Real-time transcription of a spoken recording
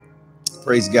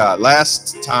Praise God.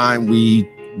 Last time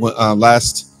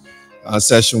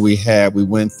session we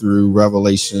went through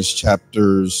Revelations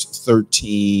chapters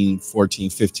 13, 14,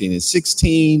 15, and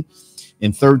 16.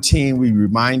 In 13, we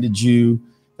reminded you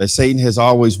that Satan has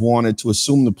always wanted to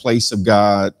assume the place of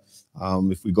God.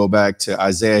 If we go back to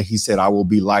Isaiah, he said, I will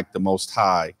be like the Most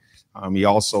High. He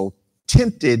also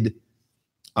tempted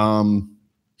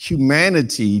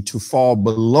humanity to fall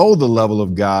below the level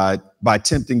of God by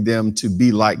tempting them to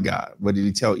be like God. What did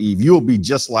he tell Eve? You'll be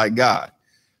just like God.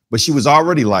 But she was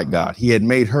already like God. He had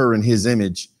made her in his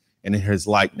image and in his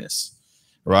likeness,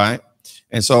 right?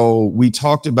 And so we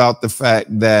talked about the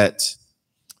fact that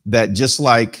just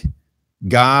like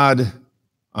God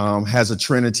has a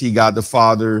Trinity, God the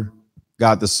Father,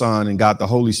 God the Son, and God the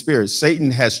Holy Spirit, Satan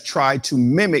has tried to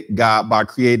mimic God by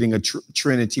creating a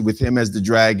Trinity with him as the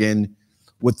dragon,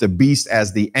 with the beast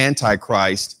as the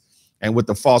Antichrist, and with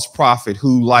the false prophet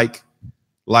who, like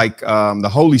the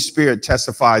Holy Spirit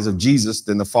testifies of Jesus,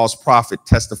 then the false prophet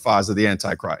testifies of the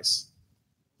Antichrist.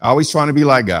 Always trying to be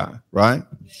like God, right?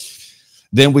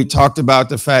 Then we talked about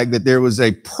the fact that there was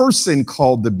a person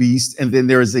called the beast, and then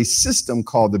there is a system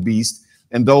called the beast,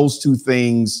 and those two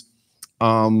things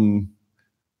are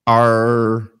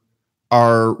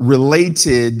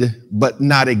related, but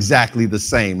not exactly the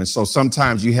same. And so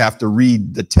sometimes you have to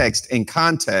read the text in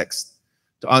context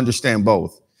to understand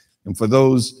both. And for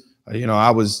those, I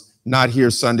was not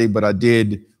here Sunday, but I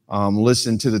did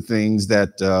listen to the things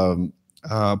that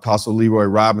Apostle Leroy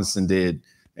Robinson did.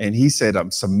 And he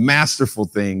said some masterful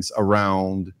things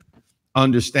around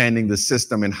understanding the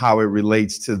system and how it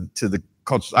relates to the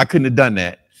culture. I couldn't have done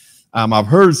that. I've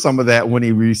heard some of that when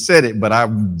he said it, but I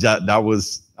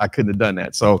couldn't have done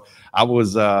that. So I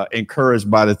was encouraged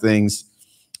by the things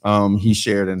he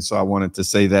shared. And so I wanted to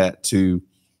say that to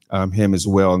him as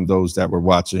well, and those that were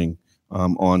watching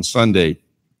on Sunday.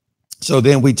 So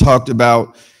then we talked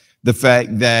about the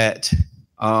fact that,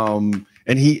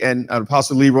 and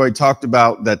Apostle Leroy talked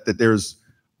about that there's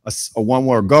a one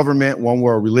world government, one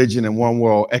world religion, and one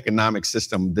world economic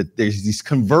system, that there's these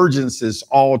convergences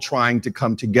all trying to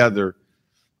come together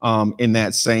in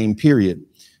that same period.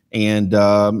 And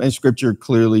scripture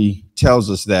clearly tells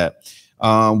us that.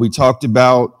 We talked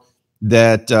about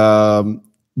that,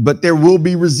 but there will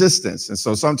be resistance. And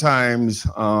so sometimes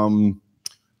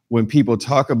when people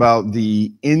talk about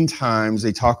the end times,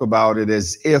 they talk about it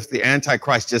as if the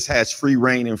Antichrist just has free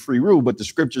reign and free rule, but the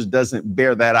scriptures doesn't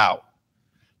bear that out.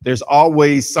 There's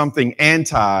always something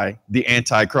anti the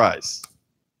Antichrist,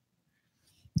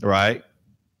 right?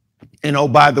 And oh,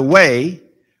 by the way,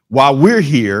 while we're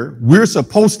here, we're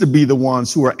supposed to be the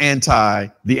ones who are anti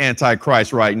the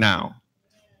Antichrist right now,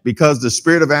 because the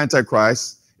spirit of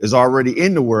Antichrist is already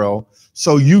in the world.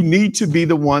 So you need to be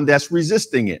the one that's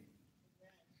resisting it.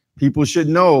 People should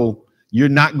know you're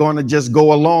not going to just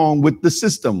go along with the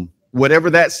system, whatever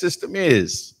that system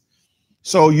is.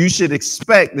 So you should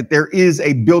expect that there is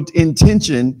a built-in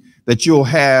tension that you'll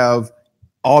have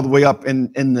all the way up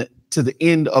to the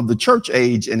end of the church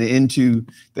age and into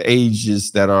the ages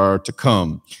that are to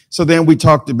come. So then we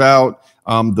talked about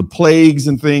the plagues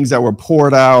and things that were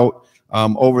poured out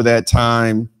over that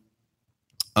time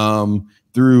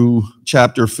through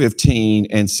chapter 15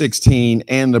 and 16,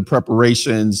 and the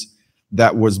preparations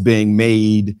that was being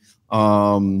made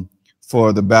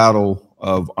for the battle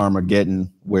of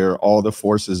Armageddon, where all the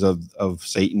forces of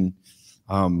Satan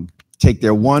take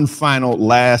their one final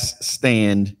last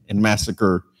stand and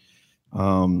massacre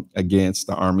against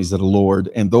the armies of the Lord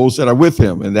and those that are with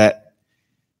him. And that,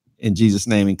 in Jesus'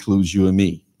 name, includes you and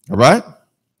me. All right.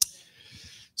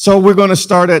 So we're going to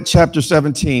start at chapter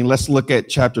 17. Let's look at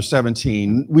chapter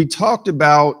 17. We talked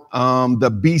about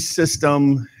the beast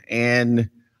system and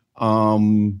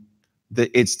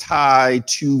its tie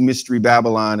to Mystery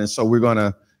Babylon. And so we're going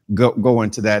to go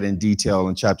into that in detail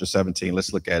in chapter 17.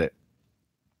 Let's look at it.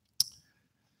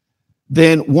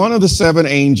 Then one of the seven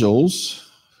angels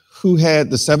who had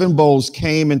the seven bowls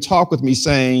came and talked with me,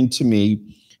 saying to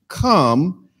me,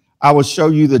 come, I will show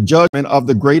you the judgment of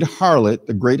the great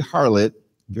harlot,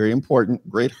 very important,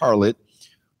 great harlot,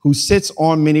 who sits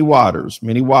on many waters,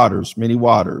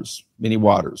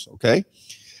 okay?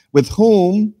 With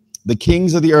whom the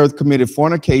kings of the earth committed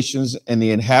fornications, and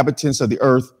the inhabitants of the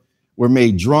earth were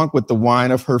made drunk with the wine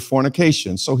of her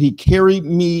fornication. So he carried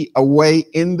me away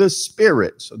in the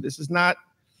spirit. So this is not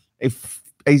a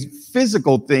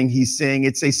physical thing he's saying,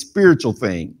 it's a spiritual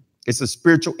thing. It's a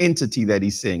spiritual entity that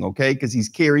he's saying, okay? Because he's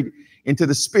carried into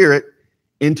the spirit,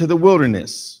 into the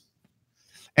wilderness.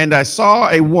 And I saw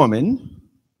a woman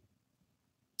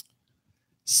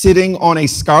sitting on a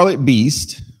scarlet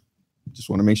beast. Just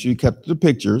want to make sure you kept the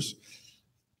pictures.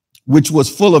 which was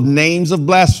full of names of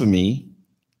blasphemy,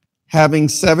 having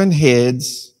 7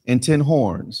 heads and 10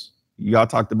 horns. Y'all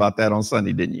talked about that on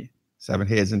Sunday, didn't you? 7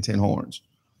 heads and 10 horns.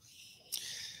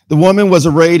 The woman was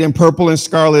arrayed in purple and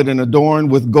scarlet and adorned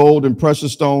with gold and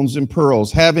precious stones and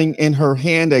pearls, having in her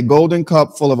hand a golden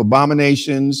cup full of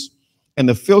abominations and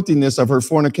the filthiness of her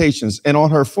fornications. And on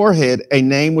her forehead a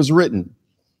name was written.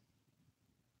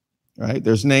 Right?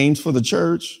 There's names for the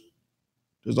church.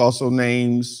 There's also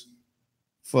names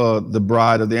for the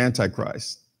bride of the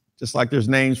Antichrist. Just like there's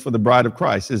names for the bride of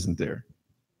Christ, isn't there?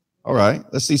 All right,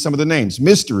 let's see some of the names.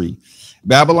 Mystery,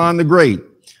 Babylon the Great,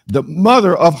 the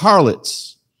mother of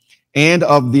harlots and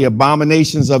of the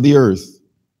abominations of the earth.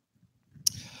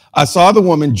 I saw the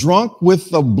woman drunk with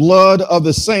the blood of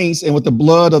the saints and with the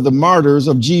blood of the martyrs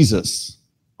of Jesus.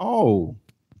 Oh,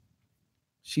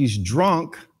 she's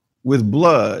drunk with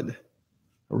blood.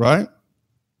 All right.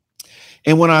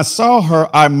 And when I saw her,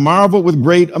 I marveled with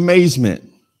great amazement.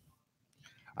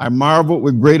 I marveled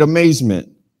with great amazement.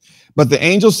 But the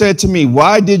angel said to me,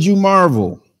 why did you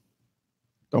marvel?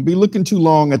 Don't be looking too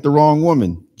long at the wrong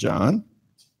woman, John.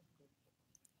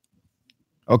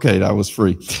 Okay, that was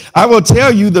free. I will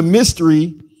tell you the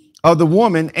mystery of the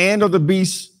woman and of the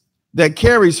beast that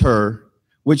carries her,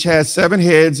 which has 7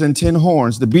 heads and 10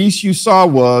 horns. The beast you saw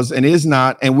was and is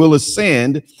not and will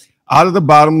ascend out of the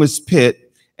bottomless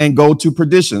pit and go to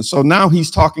perdition. So now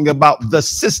he's talking about the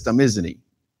system, isn't he?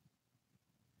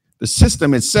 The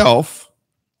system itself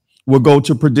will go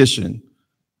to perdition,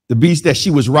 the beast that she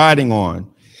was riding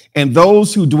on. And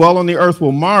those who dwell on the earth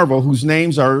will marvel, whose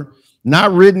names are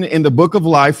not written in the book of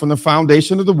life from the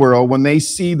foundation of the world, when they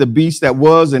see the beast that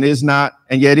was and is not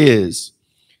and yet is.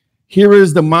 Here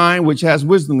is the mind which has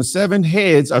wisdom. The 7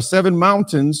 heads are 7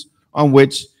 mountains on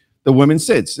which the woman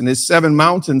sits. And it's 7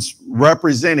 mountains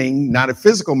representing not a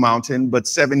physical mountain, but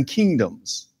 7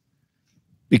 kingdoms.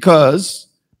 Because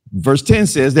verse 10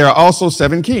 says there are also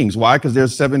 7 kings. Why? Because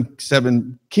there's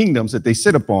seven kingdoms that they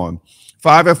sit upon.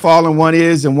 5 have fallen, 1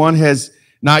 is, and 1 has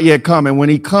not yet come. And when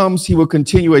he comes, he will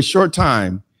continue a short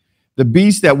time. The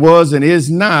beast that was and is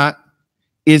not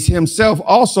is himself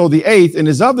also the 8th and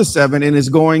is of the 7 and is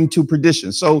going to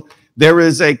perdition. So there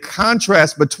is a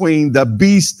contrast between the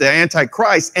beast, the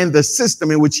Antichrist, and the system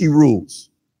in which he rules.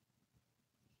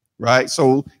 Right?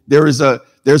 So there's a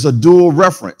dual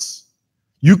reference.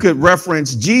 You could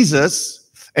reference Jesus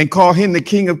and call him the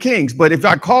King of Kings. But if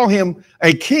I call him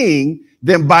a king,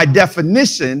 then by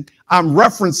definition, I'm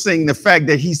referencing the fact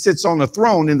that he sits on the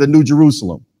throne in the New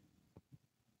Jerusalem.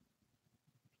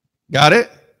 Got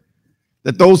it?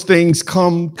 That those things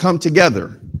come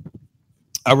together.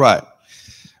 All right.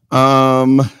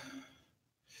 That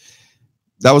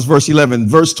was verse 11.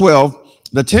 Verse 12.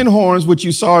 The 10 horns which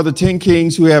you saw are the 10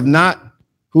 kings who have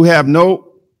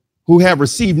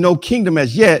received no kingdom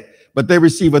as yet, but they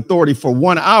receive authority for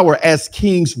 1 hour as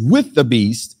kings with the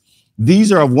beast.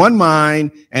 These are of one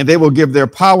mind, and they will give their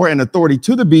power and authority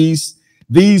to the beast.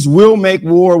 These will make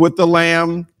war with the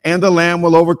Lamb, and the Lamb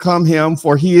will overcome him,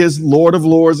 for he is Lord of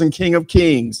lords and King of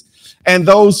kings. And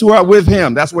those who are with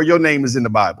him, that's where your name is in the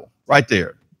Bible, right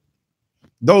there.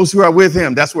 Those who are with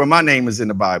him, that's where my name is in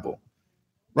the Bible,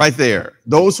 right there.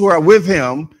 Those who are with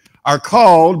him are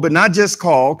called, but not just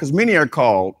called, because many are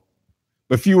called,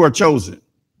 but few are chosen.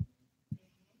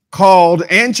 Called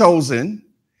and chosen.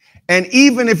 And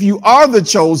even if you are the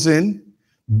chosen,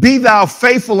 be thou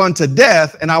faithful unto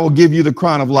death, and I will give you the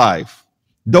crown of life.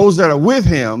 Those that are with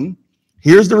him,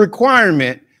 here's the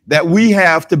requirement that we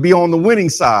have to be on the winning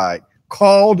side,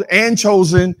 called and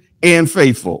chosen and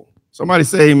faithful. Somebody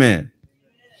say amen.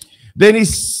 Then he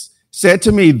said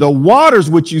to me, the waters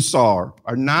which you saw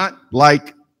are not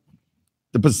like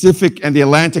the Pacific and the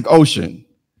Atlantic Ocean,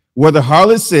 where the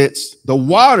harlot sits. The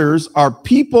waters are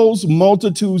peoples,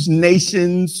 multitudes,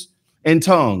 nations, and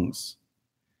tongues.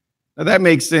 Now that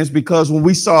makes sense, because when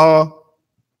we saw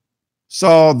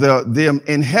them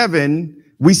in heaven,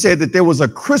 we said that there was a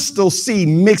crystal sea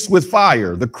mixed with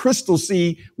fire. The crystal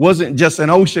sea wasn't just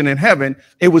an ocean in heaven.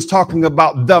 It was talking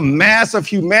about the mass of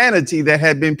humanity that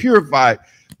had been purified.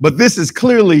 But this is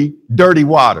clearly dirty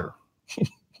water.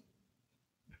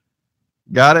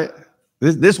 Got it?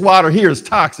 This water here is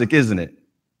toxic, isn't it?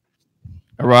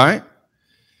 All right.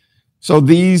 So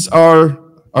these are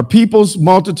peoples,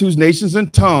 multitudes, nations,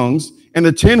 and tongues. And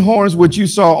the 10 horns which you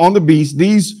saw on the beast,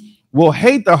 these will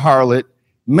hate the harlot,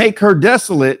 make her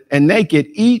desolate and naked,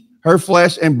 eat her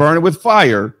flesh and burn it with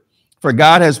fire. For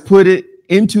God has put it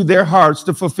into their hearts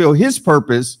to fulfill his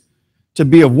purpose, to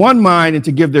be of one mind and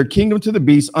to give their kingdom to the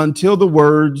beast until the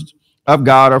words of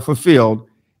God are fulfilled.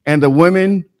 And the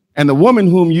woman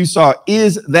whom you saw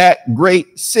is that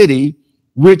great city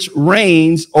which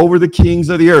reigns over the kings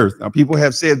of the earth. Now, people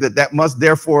have said that that must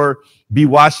therefore be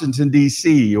Washington,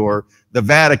 D.C., or the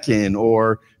Vatican,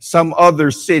 or some other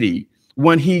city,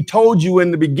 when he told you in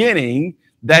the beginning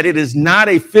that it is not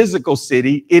a physical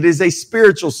city, it is a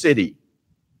spiritual city.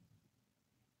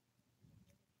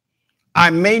 I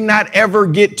may not ever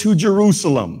get to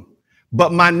Jerusalem,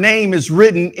 but my name is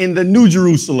written in the New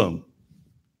Jerusalem.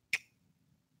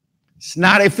 It's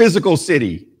not a physical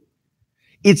city.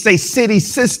 It's a city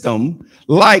system,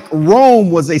 like Rome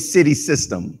was a city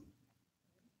system.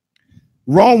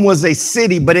 Rome was a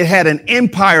city, but it had an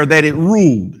empire that it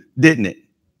ruled, didn't it?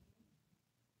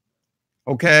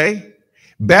 Okay.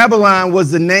 Babylon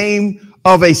was the name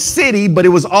of a city, but it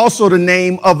was also the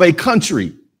name of a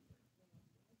country.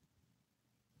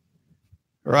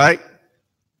 Right?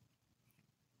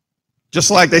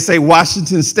 Just like they say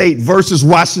Washington State versus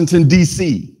Washington,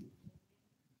 D.C.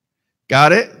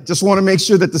 Got it? Just want to make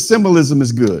sure that the symbolism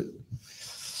is good.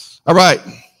 All right.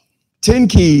 10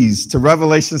 keys to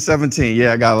Revelation 17.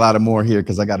 Yeah, I got a lot of more here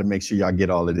because I got to make sure y'all get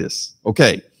all of this.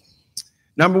 Okay.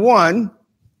 Number one,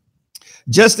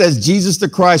 just as Jesus the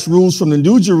Christ rules from the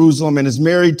New Jerusalem and is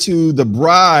married to the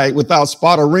bride without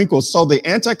spot or wrinkle, so the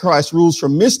Antichrist rules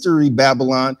from Mystery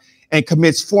Babylon and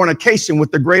commits fornication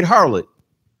with the great harlot.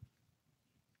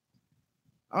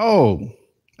 Oh,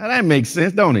 now that makes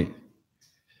sense, don't it?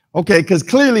 Okay, because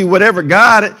clearly whatever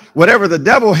the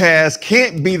devil has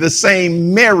can't be the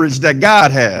same marriage that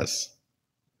God has.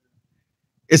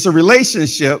 It's a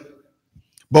relationship,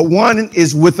 but one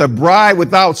is with a bride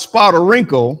without spot or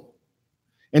wrinkle.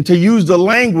 And to use the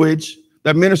language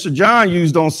that Minister John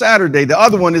used on Saturday, the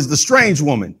other one is the strange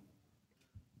woman.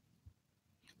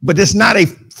 But it's not a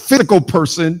physical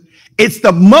person. It's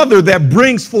the mother that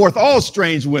brings forth all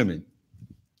strange women.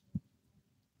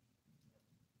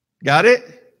 Got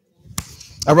it?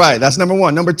 All right, that's number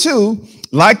one. Number two,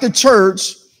 like the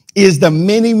church is the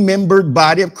many-membered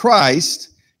body of Christ,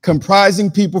 comprising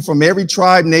people from every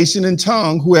tribe, nation, and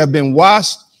tongue who have been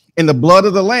washed in the blood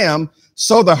of the Lamb.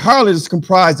 So the harlot is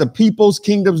comprised of peoples,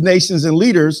 kingdoms, nations, and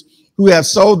leaders who have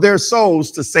sold their souls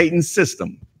to Satan's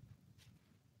system.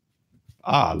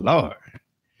 Ah, Lord.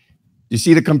 You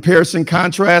see the comparison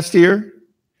contrast here?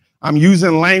 I'm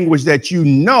using language that you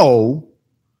know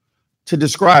to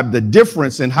describe the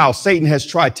difference in how Satan has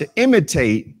tried to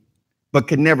imitate, but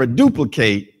can never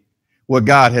duplicate what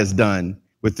God has done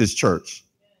with this church.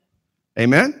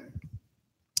 Amen.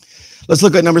 Let's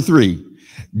look at number three.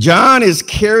 John is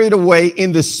carried away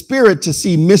in the spirit to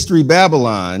see Mystery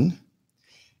Babylon,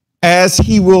 as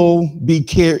he will be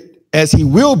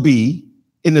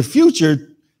in the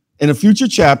future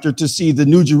chapter to see the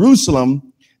New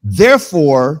Jerusalem.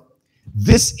 Therefore,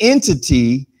 this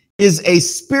entity is a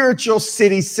spiritual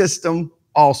city system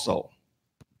also.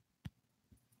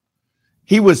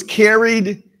 He was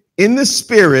carried in the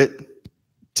spirit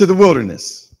to the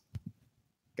wilderness.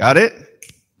 Got it?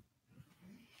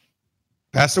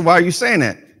 Pastor, why are you saying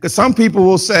that? Because some people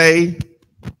will say,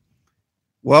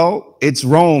 well, it's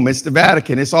Rome, it's the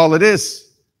Vatican, it's all of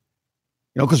this.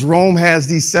 You know, because Rome has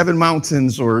these 7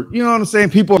 mountains, or, you know what I'm saying?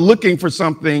 People are looking for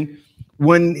something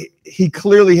when he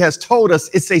clearly has told us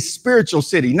it's a spiritual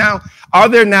city. Now, are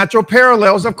there natural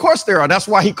parallels? Of course there are. That's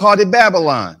why he called it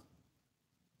Babylon.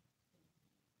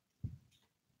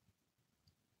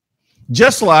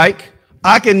 Just like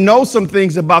I can know some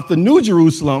things about the New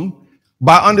Jerusalem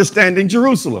by understanding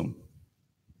Jerusalem.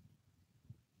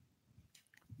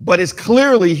 But it's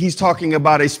clearly he's talking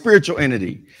about a spiritual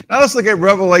entity. Now let's look at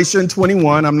Revelation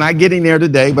 21. I'm not getting there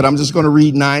today, but I'm just going to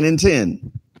read 9 and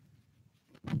 10.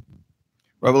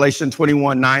 Revelation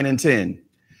 21, 9 and 10.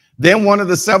 Then one of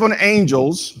the 7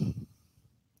 angels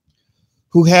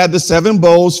who had the 7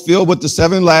 bowls filled with the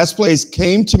 7 last plagues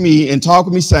came to me and talked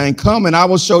with me, saying, come and I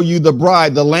will show you the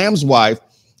bride, the Lamb's wife.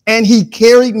 And he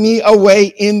carried me away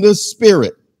in the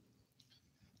spirit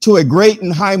to a great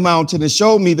and high mountain and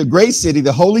showed me the great city,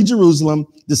 the holy Jerusalem,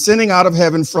 descending out of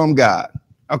heaven from God.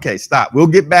 Okay, stop. We'll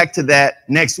get back to that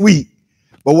next week.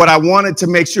 But what I wanted to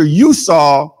make sure you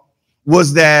saw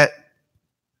was that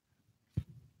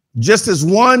just as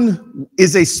one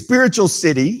is a spiritual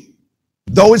city,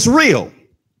 though it's real,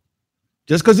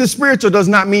 just because it's spiritual does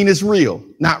not mean it's real.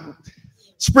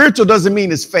 Spiritual doesn't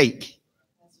mean it's fake.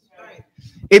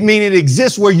 It means it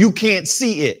exists where you can't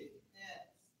see it.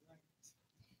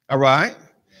 All right.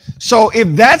 So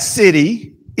if that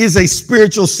city is a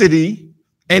spiritual city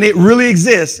and it really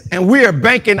exists, and we are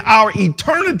banking our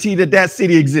eternity that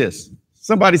city exists.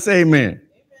 Somebody say amen.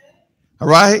 All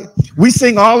right. We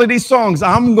sing all of these songs.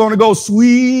 I'm going to go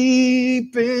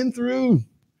sweeping through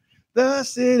the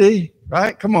city.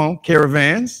 Right. Come on.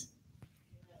 Caravans.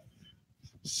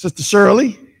 Sister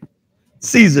Shirley,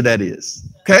 Caesar, that is.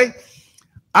 Okay.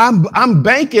 I'm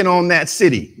banking on that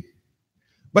city.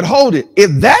 But hold it.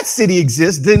 If that city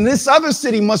exists, then this other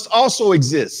city must also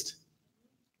exist.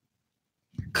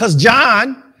 Because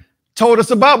John told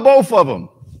us about both of them.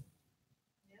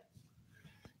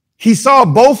 He saw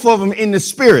both of them in the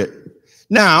spirit.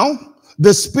 Now,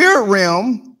 the spirit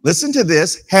realm, listen to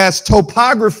this, has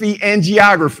topography and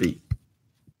geography.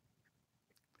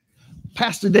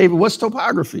 Pastor David, what's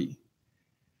topography?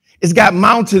 It's got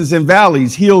mountains and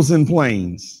valleys, hills and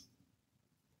plains.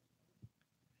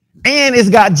 And it's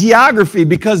got geography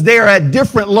because they are at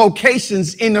different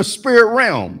locations in the spirit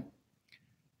realm.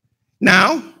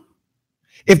 Now,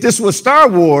 if this was Star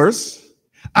Wars,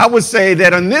 I would say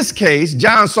that in this case,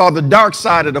 John saw the dark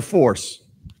side of the Force.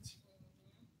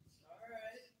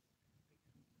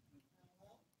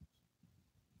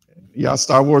 Y'all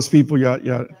Star Wars people,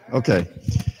 y'all, okay.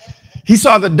 He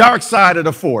saw the dark side of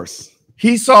the Force.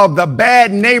 He saw the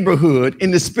bad neighborhood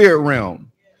in the spirit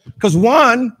realm. Because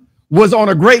one was on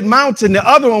a great mountain, the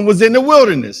other one was in the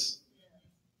wilderness.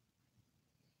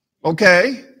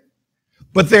 Okay?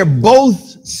 But they're both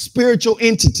spiritual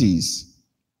entities.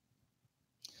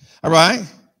 All right?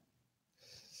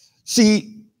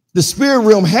 See, the spirit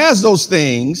realm has those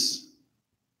things.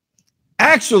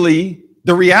 Actually,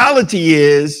 the reality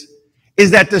is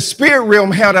that the spirit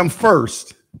realm had them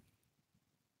first.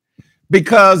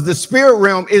 Because the spirit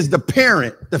realm is the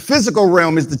parent, the physical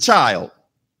realm is the child.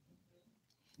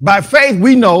 By faith,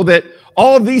 we know that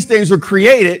all of these things were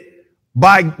created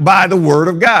by the word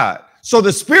of God. So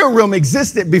the spirit realm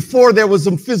existed before there was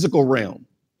a physical realm.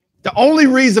 The only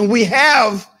reason we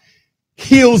have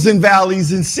hills and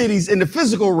valleys and cities in the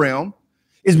physical realm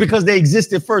is because they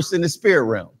existed first in the spirit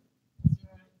realm.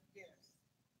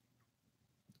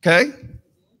 Okay?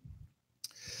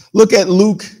 Look at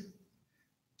Luke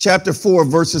chapter 4,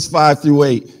 verses 5 through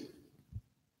 8.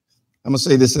 I'm going to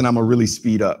say this and I'm going to really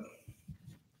speed up.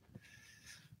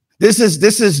 This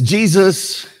is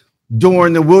Jesus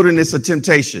during the wilderness of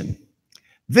temptation.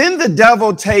 Then the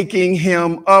devil, taking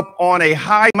him up on a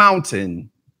high mountain,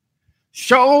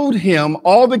 showed him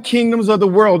all the kingdoms of the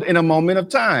world in a moment of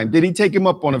time. Did he take him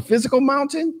up on a physical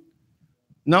mountain?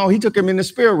 No, he took him in the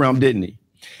spirit realm, didn't he?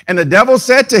 And the devil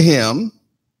said to him,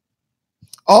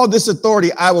 all this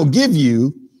authority I will give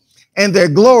you and their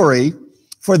glory,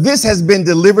 for this has been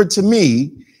delivered to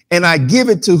me, and I give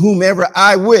it to whomever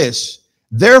I wish.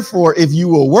 Therefore, if you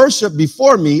will worship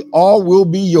before me, all will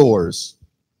be yours.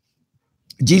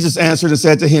 Jesus answered and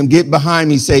said to him, get behind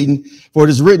me, Satan, for it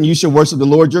is written, you shall worship the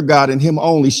Lord your God, and him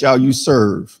only shall you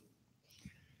serve.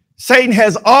 Satan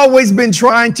has always been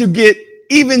trying to get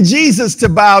even Jesus to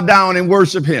bow down and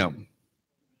worship him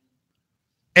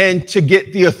and to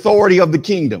get the authority of the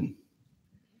kingdom.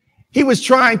 He was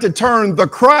trying to turn the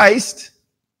Christ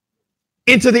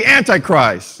into the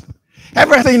Antichrist.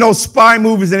 Ever seen those spy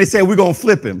movies and they say, we're going to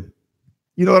flip him?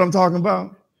 You know what I'm talking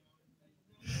about?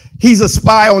 He's a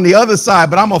spy on the other side,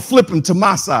 but I'm going to flip him to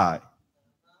my side.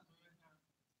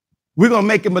 We're going to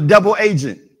make him a double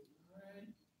agent.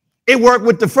 It worked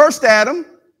with the first Adam.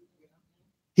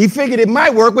 He figured it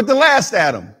might work with the last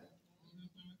Adam.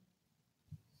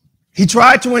 He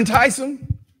tried to entice him.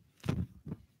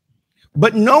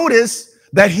 But notice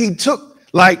that he took,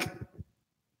 like,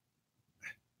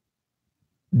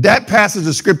 that passage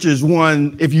of scripture is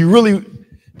one, if you really,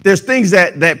 there's things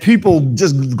that people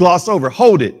just gloss over.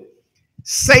 Hold it.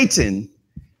 Satan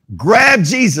grabbed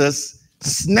Jesus,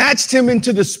 snatched him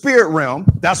into the spirit realm.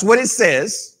 That's what it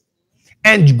says.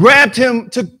 And grabbed him,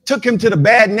 took him to the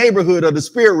bad neighborhood of the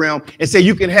spirit realm and said,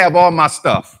 you can have all my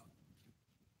stuff.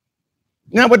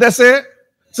 You know what that said?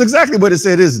 It's exactly what it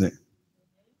said, isn't it?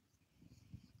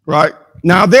 Right?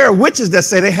 Now, there are witches that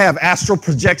say they have astral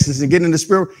projections and get in the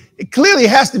spirit. It clearly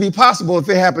has to be possible if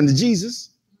it happened to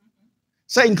Jesus.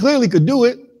 Satan clearly could do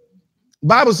it. The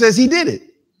Bible says he did it.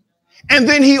 And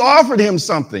then he offered him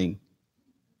something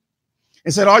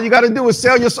and said, all you got to do is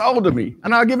sell your soul to me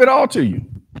and I'll give it all to you.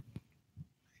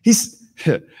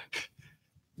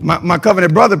 My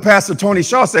covenant brother, Pastor Tony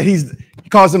Shaw, said he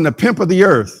calls him the pimp of the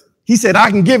earth. He said,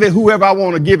 I can give it whoever I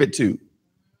want to give it to.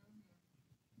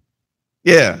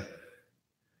 Yeah.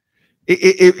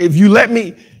 If you let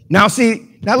me now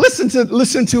listen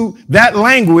to that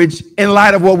language in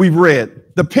light of what we've read.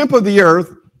 The pimp of the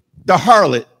earth, the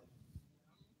harlot.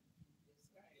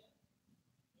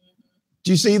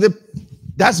 Do you see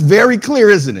that's very clear,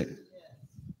 isn't it?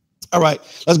 All right,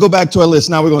 let's go back to our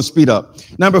list. Now we're going to speed up.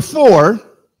 Number 4,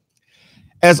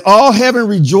 as all heaven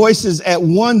rejoices at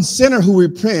one sinner who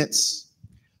repents,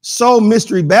 so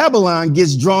Mystery Babylon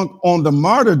gets drunk on the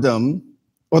martyrdom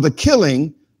or the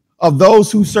killing of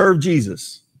those who serve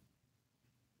Jesus.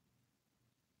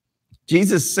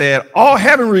 Jesus said, all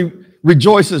heaven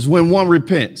rejoices when one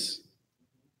repents.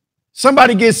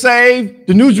 Somebody gets saved,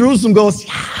 the New Jerusalem goes,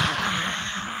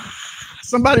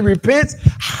 somebody repents.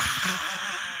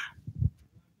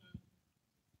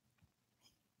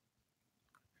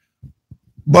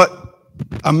 But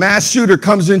a mass shooter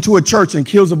comes into a church and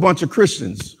kills a bunch of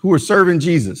Christians who are serving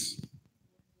Jesus.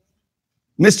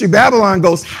 Mystery Babylon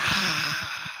goes,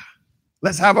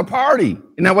 let's have a party.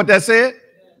 Isn't that what that said?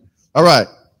 All right.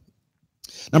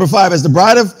 Number 5, as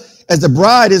the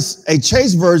bride is a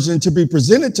chaste virgin to be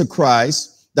presented to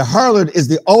Christ, the harlot is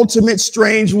the ultimate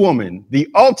strange woman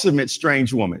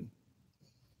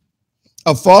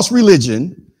of false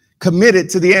religion committed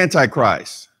to the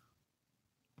Antichrist.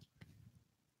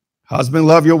 Husband,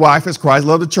 love your wife as Christ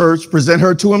loved the church. Present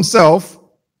her to himself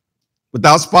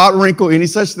without spot, wrinkle, any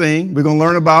such thing. We're going to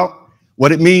learn about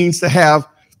what it means to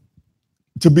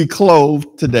be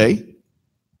clothed today.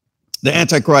 The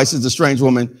Antichrist is the strange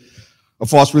woman of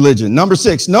false religion. Number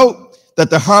 6, note that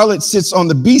the harlot sits on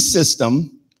the beast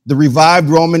system, the revived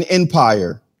Roman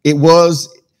Empire. It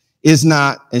was, is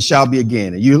not, and shall be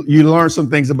again. You learned some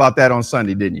things about that on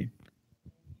Sunday, didn't you?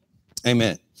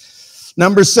 Amen.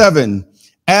 Number 7,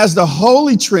 as the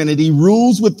Holy Trinity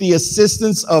rules with the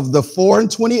assistance of the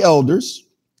 24 elders,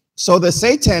 so the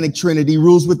Satanic Trinity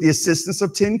rules with the assistance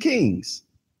of 10 kings.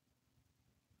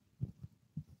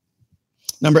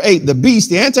 Number 8, the beast,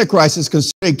 the Antichrist, is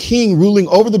considered a king ruling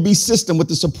over the beast system with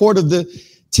the support of the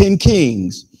 10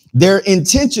 kings. Their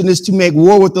intention is to make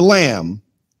war with the Lamb,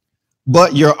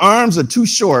 but your arms are too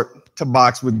short to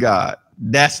box with God.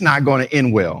 That's not going to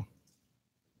end well.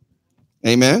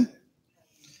 Amen.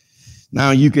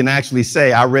 Now you can actually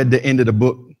say, I read the end of the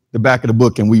book, the back of the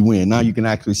book, and we win. Now you can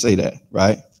actually say that,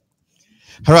 right?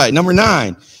 All right, number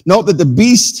 9. Note that the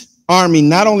beast army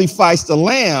not only fights the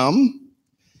Lamb,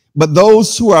 but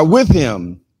those who are with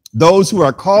him, those who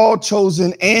are called,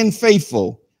 chosen, and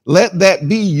faithful. Let that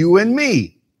be you and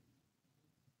me.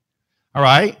 All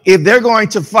right. If they're going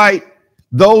to fight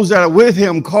those that are with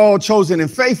him, called, chosen, and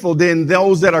faithful, then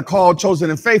those that are called, chosen,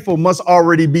 and faithful must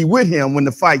already be with him when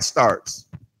the fight starts.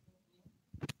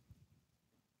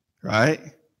 Right?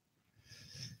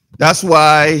 That's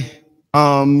why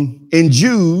in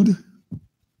Jude,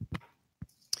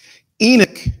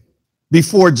 Enoch,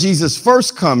 before Jesus'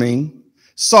 first coming,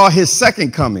 saw his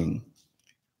second coming.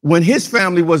 When his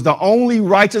family was the only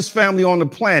righteous family on the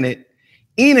planet,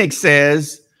 Enoch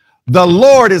says, the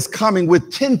Lord is coming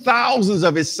with 10,000s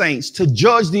of his saints to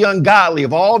judge the ungodly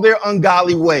of all their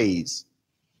ungodly ways.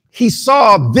 He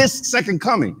saw this second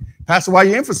coming. Pastor, why are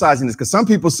you emphasizing this? Because some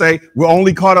people say we're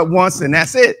only caught up once and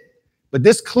that's it. But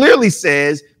this clearly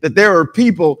says that there are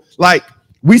people, like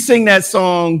we sing that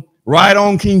song, Ride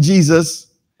On King Jesus,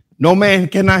 no man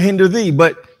cannot hinder thee.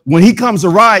 But when he comes a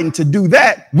riding to do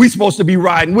that, we're supposed to be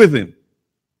riding with him.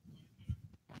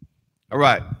 All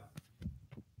right.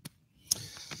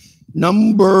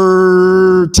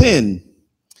 Number 10.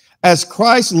 As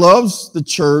Christ loves the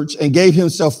church and gave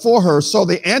himself for her, so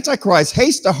the Antichrist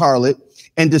hates the harlot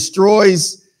and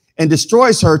destroys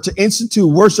her to institute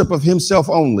worship of himself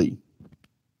only.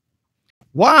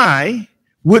 Why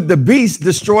would the beast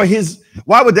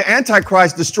why would the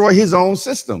Antichrist destroy his own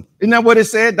system? Isn't that what it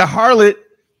said? The harlot,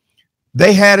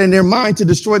 they had in their mind to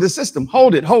destroy the system.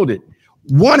 Hold it.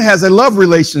 One has a love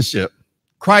relationship.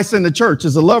 Christ and the church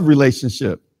is a love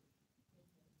relationship.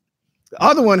 The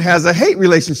other one has a hate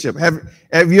relationship.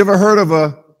 Have you ever heard of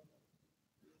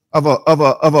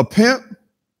a pimp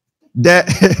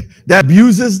that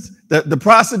abuses the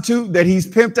prostitute that he's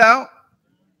pimped out?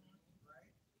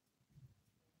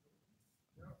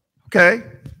 Okay.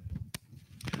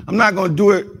 I'm not going to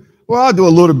do it. Well, I'll do a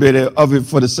little bit of it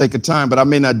for the sake of time, but I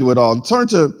may not do it all. Turn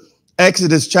to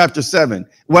Exodus chapter 7.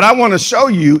 What I want to show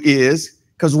you is,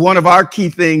 because one of our key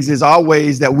things is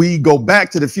always that we go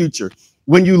back to the future.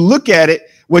 When you look at it,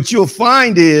 what you'll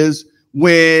find is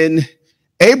when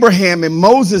Abraham and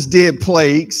Moses did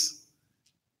plagues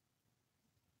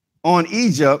on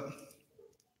Egypt,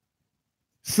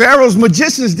 Pharaoh's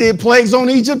magicians did plagues on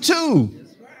Egypt too.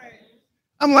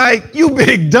 I'm like, you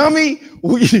big dummy.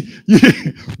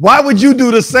 Why would you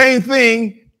do the same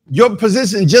thing? Your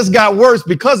position just got worse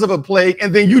because of a plague,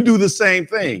 and then you do the same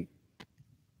thing.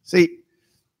 See,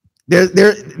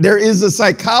 there is a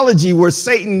psychology where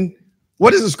Satan, what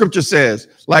does the scripture says?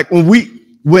 Like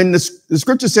when the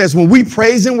scripture says, when we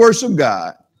praise and worship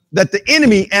God, that the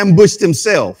enemy ambushed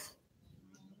himself.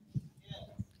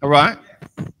 All right.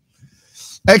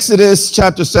 Exodus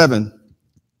chapter 7.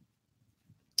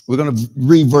 We're going to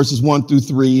read verses 1 through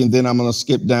 3, and then I'm going to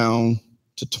skip down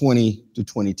to 20 to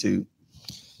 22.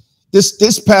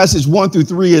 This passage 1 through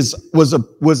 3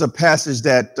 was a passage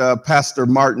that Dr.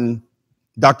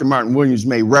 Martin Williams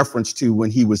made reference to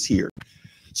when he was here.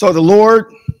 So the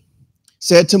Lord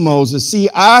said to Moses, "See,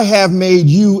 I have made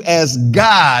you as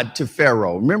God to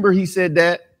Pharaoh." Remember, he said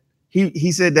that.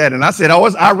 He said that, and I said,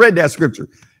 I read that scripture.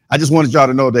 I just wanted y'all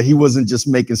to know that he wasn't just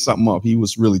making something up. He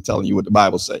was really telling you what the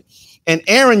Bible says. "And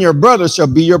Aaron, your brother, shall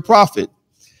be your prophet.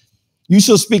 You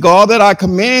shall speak all that I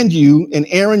command you, and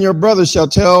Aaron, your brother, shall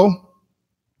tell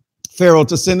Pharaoh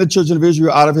to send the children of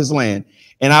Israel out of his land.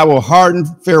 And I will harden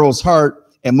Pharaoh's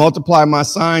heart and multiply my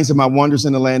signs and my wonders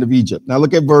in the land of Egypt." Now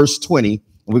look at verse 20,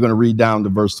 and we're going to read down to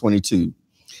verse 22.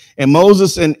 "And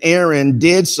Moses and Aaron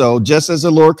did so, just as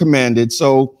the Lord commanded.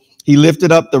 So he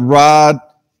lifted up the rod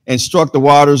and struck the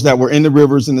waters that were in the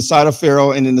rivers in the sight of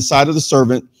Pharaoh and in the sight of the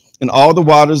servant. And all the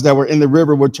waters that were in the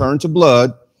river were turned to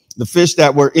blood. The fish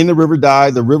that were in the river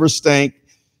died. The river stank,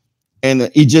 and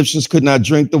the Egyptians could not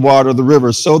drink the water of the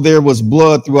river. So there was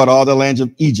blood throughout all the lands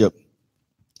of Egypt.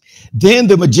 Then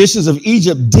the magicians of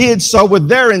Egypt did so with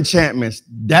their enchantments."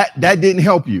 That didn't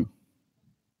help you.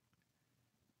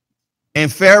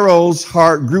 "And Pharaoh's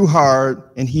heart grew hard,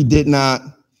 and he did not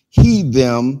heed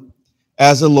them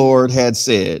as the Lord had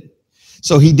said."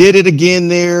 So he did it again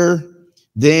there.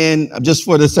 Then, just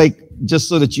for the sake, just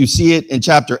so that you see it, in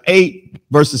chapter 8,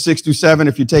 verses 6 through 7,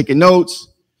 if you're taking notes,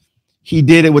 he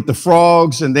did it with the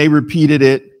frogs, and they repeated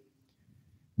it.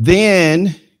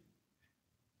 Then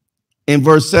in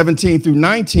verse 17 through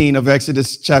 19 of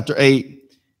Exodus chapter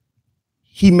 8,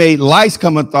 he made lice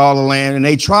come into all the land, and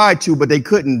they tried to, but they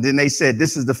couldn't. Then they said,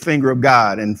 "This is the finger of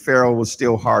God," and Pharaoh was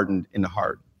still hardened in the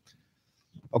heart.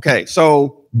 Okay,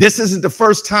 so this isn't the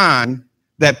first time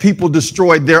that people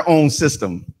destroyed their own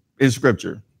system in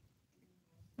scripture.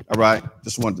 All right,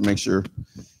 just wanted to make sure.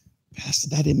 Pastor,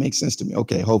 that didn't make sense to me.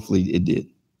 Okay, hopefully it did.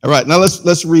 All right, now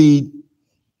let's read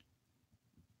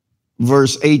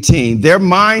verse 18. "Their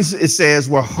minds," it says,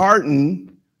 "were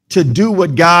hardened to do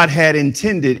what God had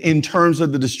intended in terms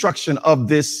of the destruction of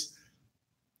this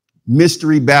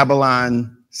mystery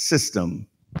Babylon system,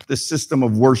 this system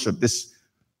of worship, this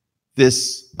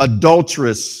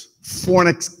adulterous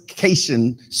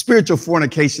fornication, spiritual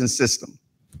fornication system."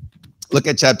 Look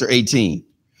at chapter 18.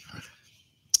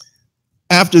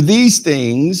 "After these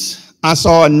things, I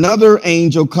saw another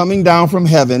angel coming down from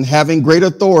heaven, having great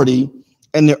authority,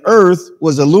 and the earth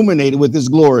was illuminated with his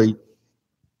glory.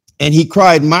 And he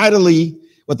cried mightily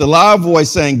with a loud voice,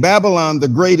 saying, Babylon the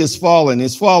great is fallen,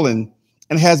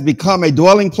 and has become a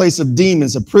dwelling place of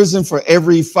demons, a prison for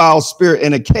every foul spirit,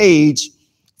 and a cage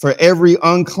for every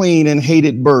unclean and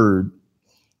hated bird.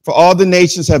 For all the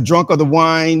nations have drunk of the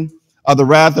wine of the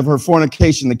wrath of her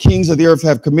fornication. The kings of the earth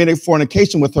have committed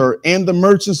fornication with her, and the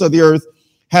merchants of the earth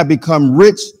have become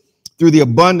rich through the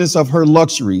abundance of her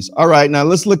luxuries." All right, now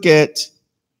let's look at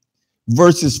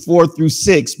verses 4 through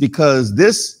 6, because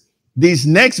these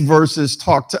next verses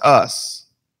talk to us.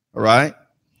 All right.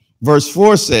 Verse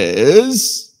 4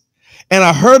 says, "And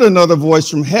I heard another voice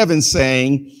from heaven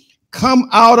saying, Come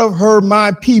out of her,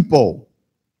 my people,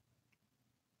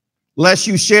 lest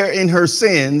you share in her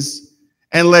sins,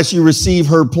 and lest you receive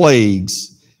her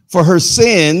plagues. For her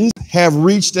sins have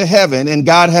reached to heaven, and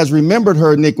God has remembered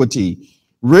her iniquity.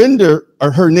 Render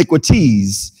her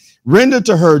iniquities. Render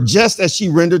to her just as she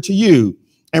rendered to you,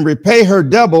 and repay her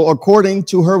double according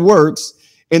to her works.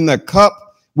 In the cup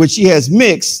which she has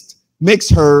mix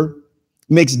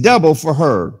double for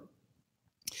her.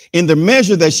 In the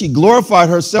measure that she glorified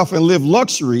herself and lived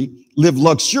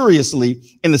luxuriously,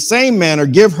 in the same manner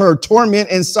give her torment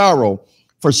and sorrow.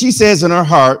 For she says in her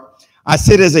heart, I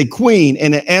sit as a queen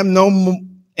and am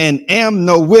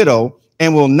no widow,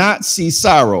 and will not see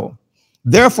sorrow.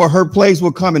 Therefore her plagues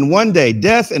will come in one day,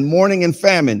 death and mourning and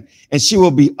famine, and she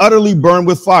will be utterly burned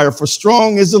with fire. For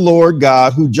strong is the Lord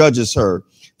God who judges her.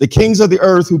 The kings of the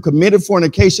earth who committed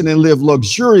fornication and lived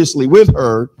luxuriously with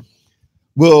her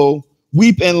will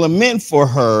weep and lament for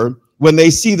her when they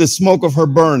see the smoke of her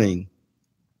burning,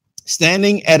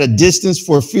 standing at a distance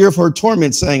for fear of her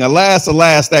torment, saying, Alas,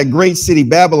 alas, that great city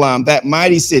Babylon, that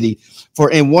mighty city,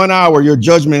 for in 1 hour your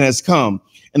judgment has come.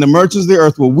 And the merchants of the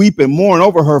earth will weep and mourn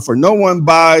over her, for no one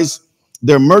buys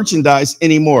their merchandise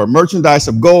anymore. Merchandise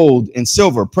of gold and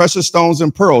silver, precious stones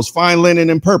and pearls, fine linen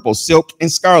and purple, silk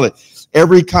and scarlet,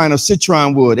 every kind of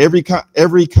citron wood, every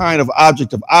kind of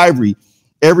object of ivory,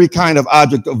 every kind of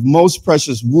object of most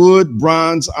precious wood,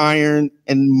 bronze, iron,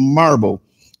 and marble,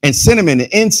 and cinnamon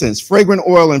and incense, fragrant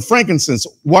oil and frankincense,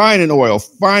 wine and oil,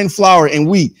 fine flour and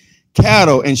wheat,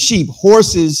 cattle and sheep,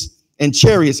 horses and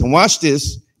chariots. And watch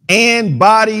this, and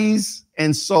bodies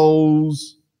and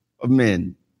souls of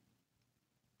men.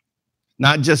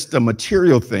 not just a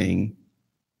material thing.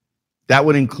 That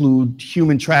would include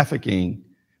human trafficking,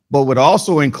 but would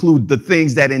also include the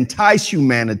things that entice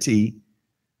humanity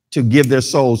to give their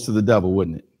souls to the devil,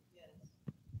 wouldn't it?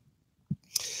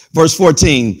 Verse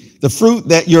 14, the fruit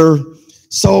that your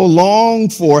soul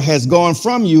longed for has gone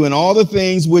from you, and all the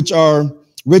things which are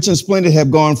rich and splendid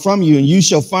have gone from you, and you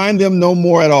shall find them no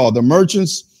more at all. The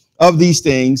merchants of these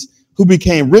things who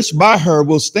became rich by her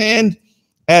will stand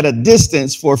at a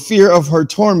distance for fear of her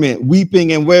torment,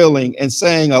 weeping and wailing and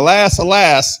saying, alas,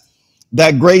 alas,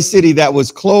 that great city that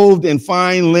was clothed in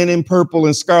fine linen, purple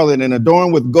and scarlet, and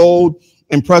adorned with gold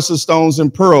and precious stones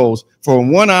and pearls. For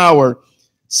in 1 hour,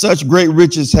 such great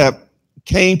riches have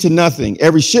came to nothing.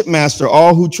 Every shipmaster,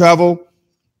 all who travel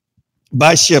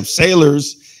by ship,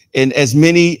 sailors, and as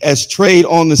many as trade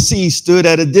on the sea, stood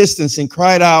at a distance and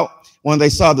cried out when they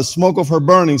saw the smoke of her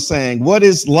burning, saying, what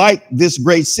is like this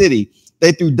great city?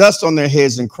 They threw dust on their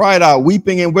heads and cried out,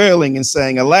 weeping and wailing and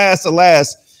saying, alas,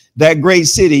 alas, that great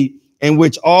city in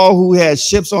which all who had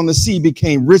ships on the sea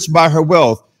became rich by her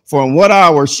wealth. For in what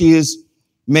hour she is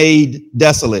made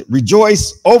desolate.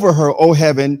 Rejoice over her, O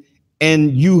heaven,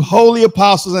 and you holy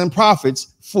apostles and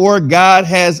prophets, for God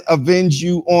has avenged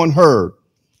you on her.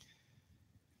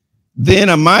 Then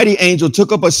a mighty angel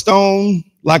took up a stone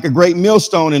like a great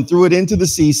millstone and threw it into the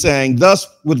sea, saying, thus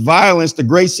with violence the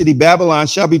great city Babylon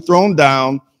shall be thrown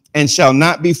down and shall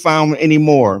not be found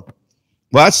anymore.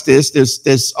 Watch this.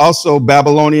 There's also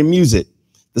Babylonian music.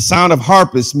 The sound of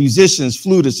harpists, musicians,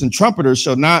 flutists, and trumpeters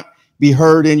shall not be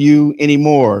heard in you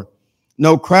anymore.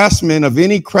 No craftsman of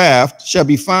any craft shall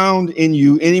be found in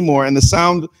you anymore, and the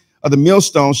sound of the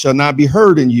millstone shall not be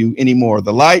heard in you anymore.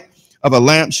 The light of a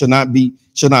lamp shall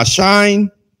not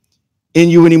shine in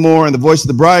you anymore, and the voice of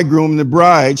the bridegroom and the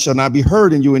bride shall not be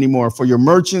heard in you anymore. For your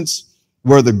merchants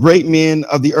were the great men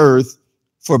of the earth,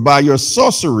 for by your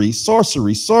sorcery,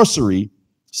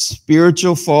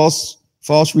 spiritual false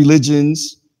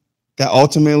religions that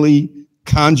ultimately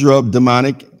conjure up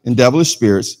demonic and devilish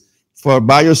spirits, for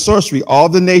by your sorcery all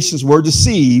the nations were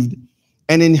deceived,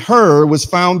 and in her was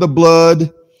found the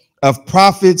blood of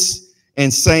prophets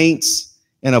and saints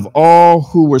and of all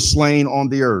who were slain on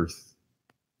the earth.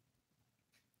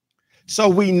 So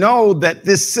we know that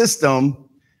this system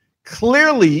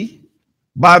clearly,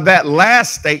 by that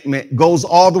last statement, goes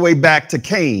all the way back to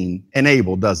Cain and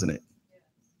Abel, doesn't it?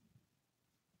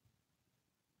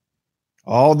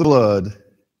 All the blood.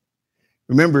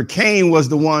 Remember, Cain was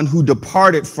the one who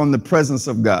departed from the presence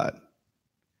of God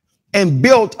and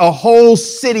built a whole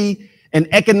city and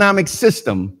economic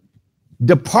system,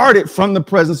 departed from the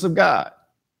presence of God.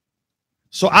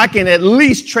 So I can at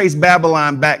least trace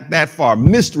Babylon back that far,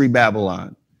 Mystery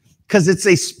Babylon, because it's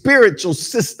a spiritual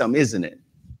system, isn't it?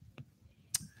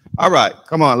 All right,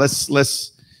 come on,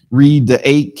 let's read the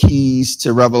 8 keys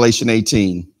to Revelation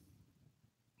 18.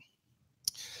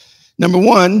 Number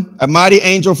 1, a mighty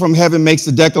angel from heaven makes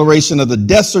the declaration of the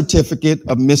death certificate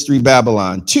of Mystery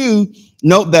Babylon. 2,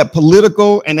 note that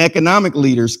political and economic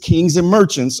leaders, kings and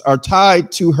merchants, are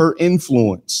tied to her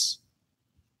influence.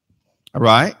 All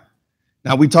right.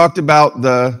 Now, we talked about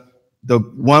the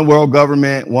one world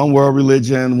government, one world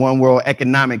religion, one world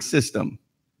economic system.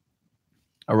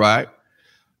 All right.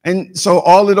 And so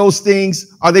all of those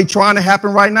things, are they trying to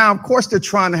happen right now? Of course, they're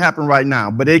trying to happen right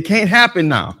now, but it can't happen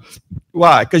now.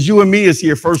 Why? Because you and me is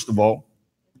here, first of all.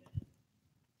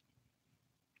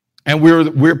 And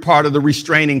we're part of the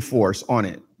restraining force on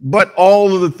it. But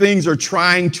all of the things are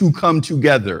trying to come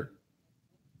together.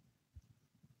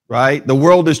 Right? The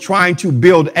world is trying to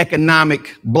build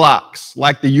economic blocks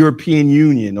like the European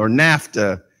Union or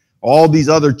NAFTA, all these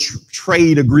other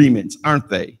trade agreements, aren't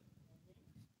they?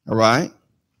 All right.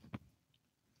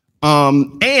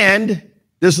 And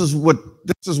this is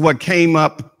what came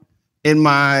up in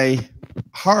my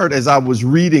heart as I was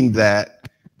reading that.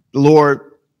 The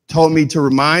Lord told me to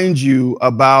remind you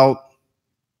about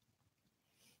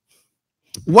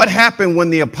what happened when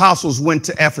the apostles went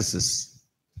to Ephesus.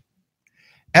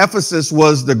 Ephesus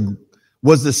was the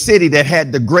city that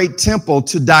had the great temple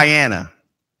to Diana.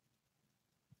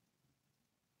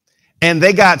 And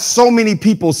they got so many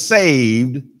people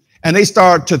saved, and they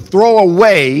started to throw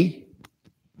away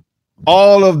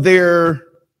all of their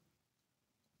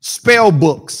spell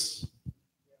books.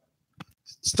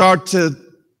 Start to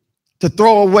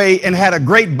throw away, and had a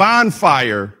great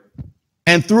bonfire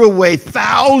and threw away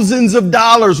thousands of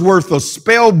dollars worth of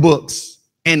spell books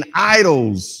and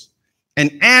idols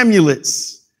and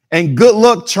amulets and good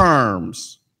luck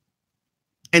charms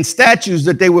and statues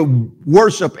that they would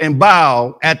worship and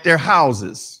bow at their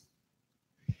houses.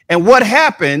 And what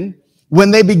happened when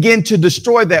they begin to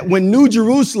destroy that, when New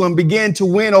Jerusalem began to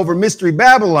win over Mystery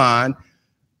Babylon,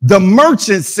 the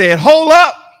merchants said, hold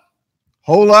up.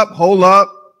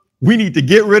 We need to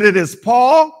get rid of this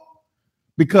Paul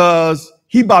because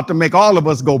he about to make all of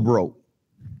us go broke.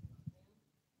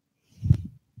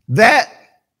 That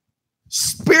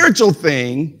spiritual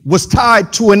thing was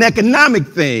tied to an economic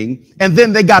thing, and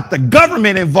then they got the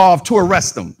government involved to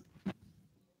arrest them.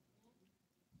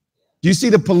 Do you see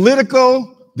the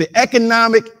political, the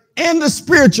economic, and the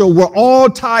spiritual were all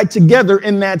tied together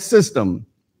in that system?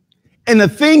 And the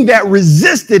thing that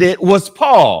resisted it was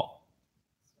Paul.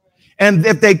 And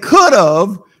if they could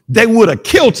have, they would have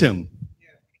killed him.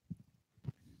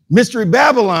 Mystery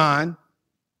Babylon,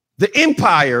 the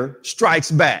empire strikes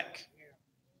back.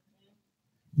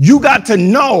 You got to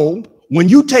know when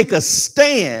you take a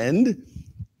stand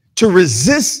to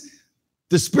resist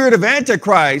the spirit of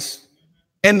Antichrist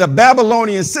and the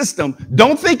Babylonian system,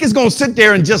 don't think it's going to sit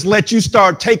there and just let you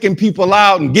start taking people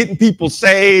out and getting people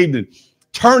saved and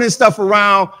turning stuff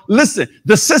around. Listen,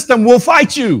 the system will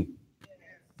fight you.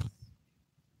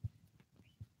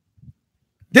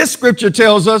 This scripture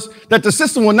tells us that the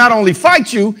system will not only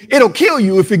fight you, it'll kill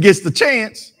you if it gets the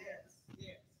chance.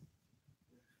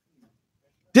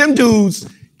 Them dudes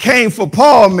came for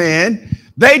Paul, man.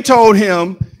 They told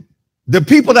him, the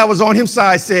people that was on his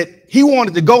side said he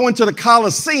wanted to go into the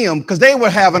Colosseum because they were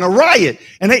having a riot.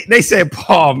 And they said,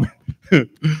 Paul,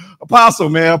 Apostle,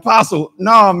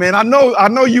 no, man, I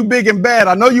know you big and bad.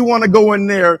 I know you want to go in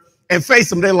there and face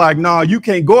them. They're like, no, you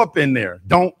can't go up in there.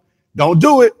 Don't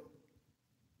do it.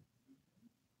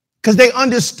 Because they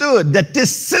understood that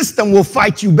this system will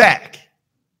fight you back.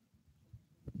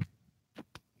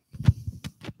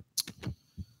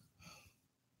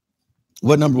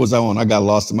 What number was I on? I got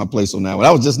lost in my place on that one.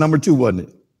 That was just number 2, wasn't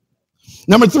it?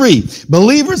 Number 3,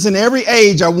 believers in every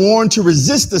age are warned to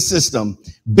resist the system,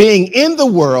 being in the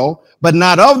world, but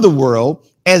not of the world,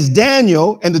 as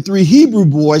Daniel and the 3 Hebrew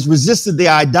boys resisted the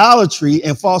idolatry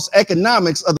and false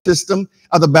economics of the system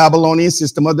of the Babylonian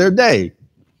system of their day.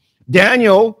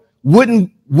 Daniel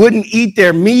wouldn't eat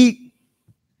their meat,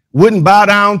 wouldn't bow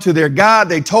down to their God.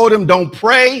 They told him, don't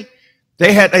pray.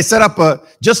 They set up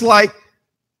just like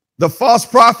the false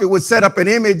prophet would set up an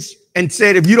image and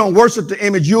said, if you don't worship the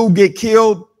image, you'll get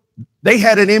killed. They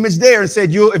had an image there and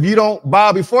said, if you don't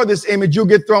bow before this image, you'll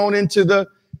get thrown into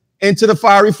the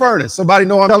fiery furnace. Somebody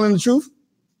know I'm telling the truth?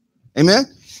 Amen.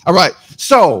 All right.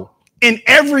 So in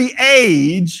every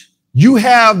age, you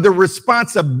have the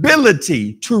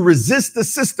responsibility to resist the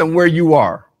system where you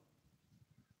are.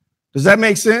 Does that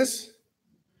make sense?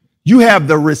 You have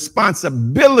the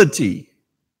responsibility.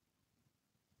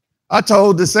 I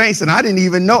told the saints, and I didn't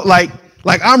even know, like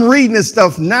I'm reading this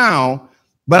stuff now,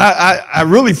 but I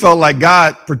really felt like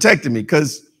God protected me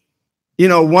because,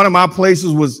 one of my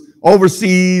places was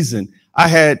overseas and I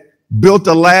had built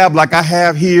a lab like I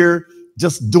have here,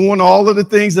 just doing all of the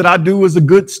things that I do as a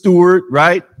good steward,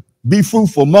 right? Be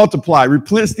fruitful, multiply,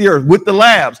 replenish the earth with the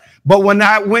labs. But when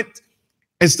I went,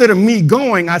 instead of me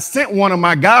going, I sent one of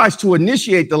my guys to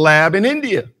initiate the lab in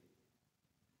India.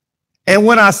 And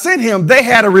when I sent him, they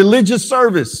had a religious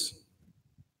service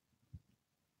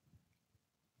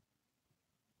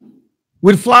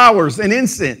with flowers and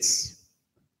incense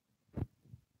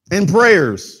and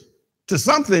prayers to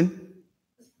something.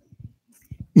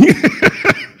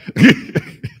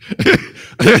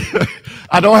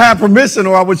 I don't have permission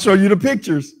or I would show you the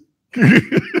pictures.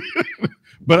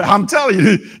 But I'm telling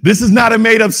you, this is not a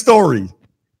made up story.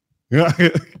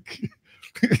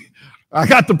 I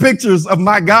got the pictures of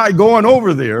my guy going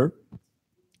over there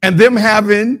and them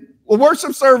having a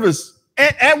worship service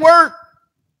at work.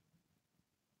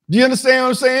 Do you understand what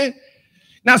I'm saying?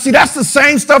 Now, see, that's the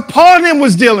same stuff Paul and them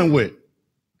was dealing with.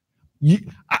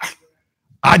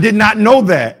 I did not know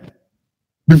that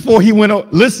before he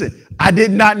went. Listen, I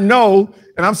did not know.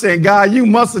 And I'm saying, God, you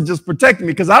must have just protected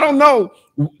me because I don't know.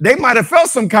 They might have felt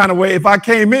some kind of way if I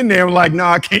came in there and like, no,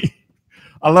 I can't.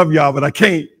 I love y'all, but I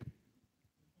can't.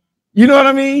 You know what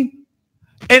I mean?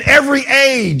 At every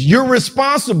age, you're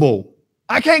responsible.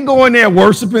 I can't go in there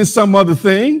worshiping some other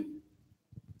thing.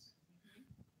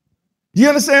 Do you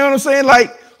understand what I'm saying?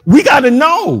 Like, we got to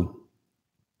know.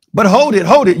 But hold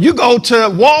it. You go to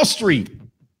Wall Street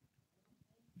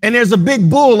and there's a big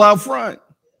bull out front.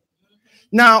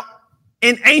 Now,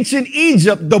 in ancient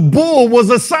Egypt, the bull was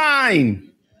a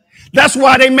sign. That's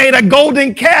why they made a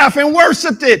golden calf and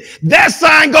worshiped it. That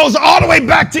sign goes all the way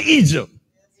back to Egypt.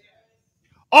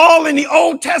 All in the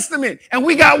Old Testament. And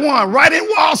we got one right in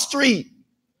Wall Street.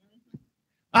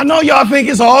 I know y'all think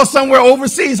it's all somewhere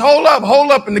overseas. Hold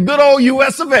up in the good old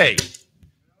US of A.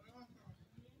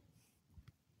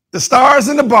 The stars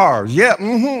and the bars. Yeah.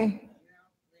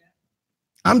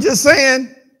 I'm just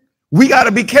saying, we got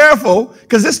to be careful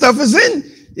because this stuff is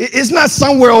it's not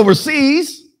somewhere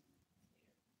overseas.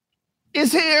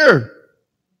 It's here.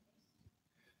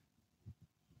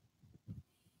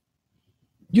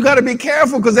 You got to be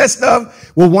careful because that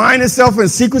stuff will wind itself in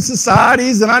secret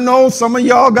societies. And I know some of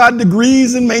y'all got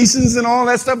degrees and Masons and all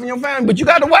that stuff in your family, but you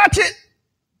got to watch it.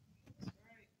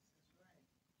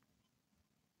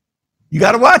 You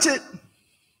got to watch it.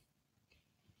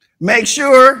 Make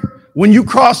sure when you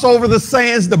cross over the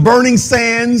sands, the burning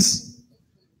sands,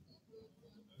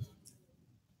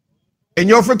 in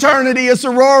your fraternity or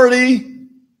sorority,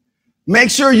 make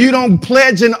sure you don't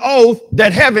pledge an oath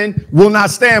that heaven will not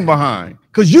stand behind,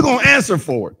 because you're going to answer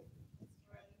for it.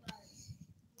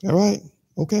 All right.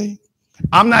 Okay.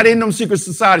 I'm not in them secret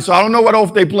societies, so I don't know what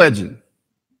oath they pledging.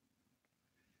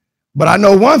 But I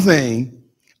know one thing.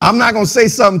 I'm not going to say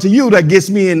something to you that gets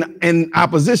me in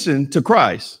opposition to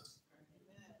Christ.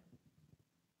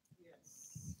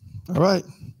 All right.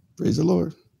 Praise the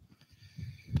Lord.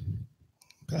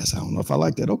 Pastor, I don't know if I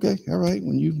like that. Okay. All right.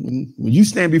 When you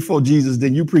stand before Jesus,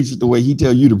 then you preach it the way he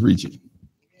tell you to preach it.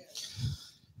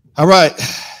 All right.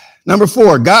 Number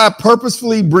 4, God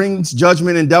purposefully brings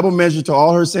judgment in double measure to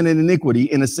all her sin and iniquity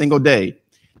in a single day.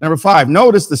 Number 5,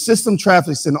 notice the system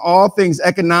traffics in all things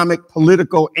economic,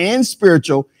 political, and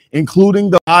spiritual, including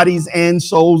the bodies and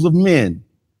souls of men.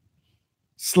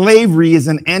 Slavery is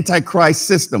an antichrist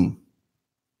system.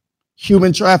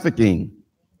 Human trafficking.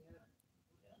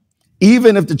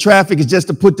 Even if the traffic is just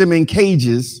to put them in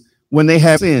cages when they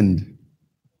have sinned.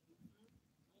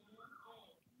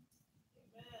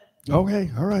 Okay,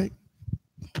 all right.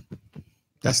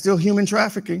 That's still human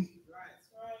trafficking.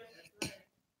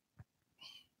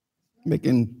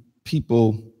 Making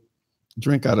people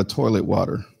drink out of toilet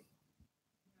water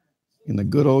in the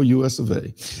good old US of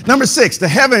A. Number 6, the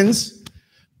heavens,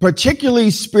 particularly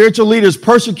spiritual leaders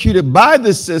persecuted by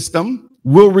this system,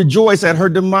 will rejoice at her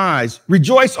demise.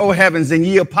 Rejoice, O heavens, and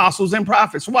ye apostles and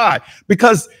prophets. Why?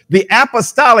 Because the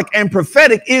apostolic and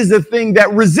prophetic is the thing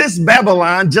that resists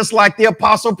Babylon, just like the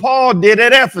apostle Paul did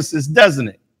at Ephesus, doesn't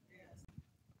it?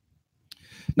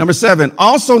 Number 7,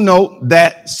 also note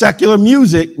that secular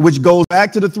music, which goes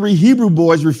back to the 3 Hebrew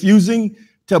boys refusing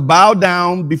to bow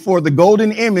down before the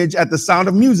golden image at the sound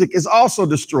of music, is also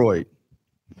destroyed.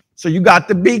 So you got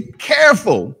to be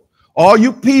careful. All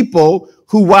you people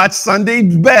who watch Sunday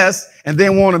Best and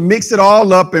then want to mix it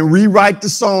all up and rewrite the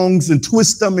songs and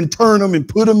twist them and turn them and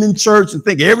put them in church and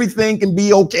think everything can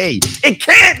be okay. It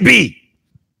can't be.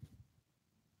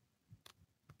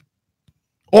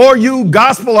 Or you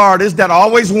gospel artists that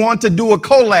always want to do a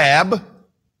collab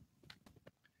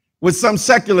with some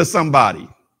secular somebody,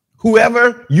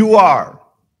 whoever you are.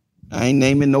 I ain't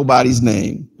naming nobody's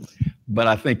name, but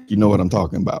I think you know what I'm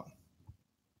talking about.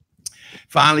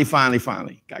 Finally.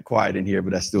 Got quiet in here,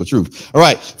 but that's still true. All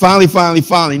right.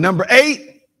 Finally. Number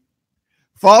 8,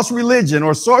 false religion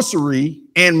or sorcery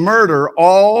and murder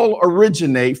all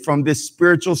originate from this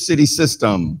spiritual city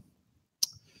system.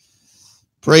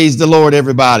 Praise the Lord,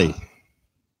 everybody.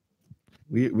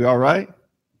 We all right?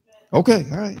 Okay.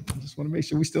 All right. I just want to make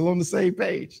sure we're still on the same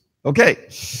page. Okay.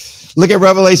 Look at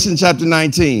Revelation chapter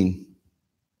 19.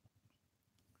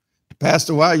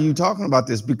 Pastor, why are you talking about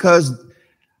this? Because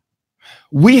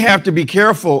we have to be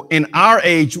careful in our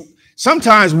age.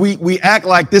 Sometimes we act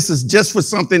like this is just for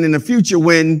something in the future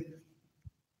when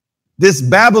this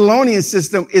Babylonian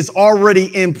system is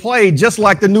already in play, just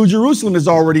like the New Jerusalem is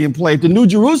already in play. If the New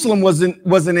Jerusalem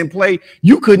wasn't in play,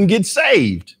 you couldn't get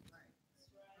saved.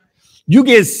 You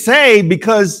get saved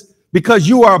because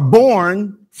you are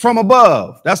born from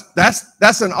above.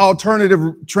 That's an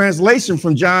alternative translation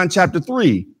from John chapter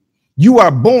 3. You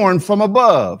are born from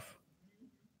above.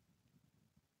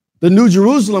 The New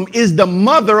Jerusalem is the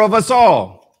mother of us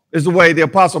all, is the way the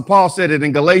Apostle Paul said it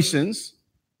in Galatians.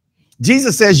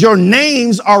 Jesus says your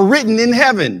names are written in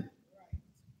heaven.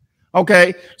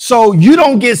 Okay, so you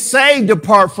don't get saved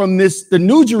apart from the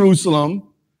New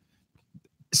Jerusalem.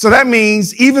 So that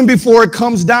means even before it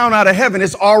comes down out of heaven,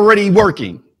 it's already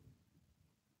working.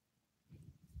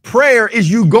 Prayer is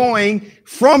you going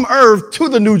from earth to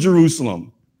the New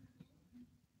Jerusalem.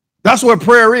 That's what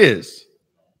prayer is.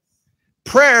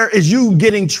 Prayer is you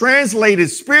getting translated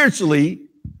spiritually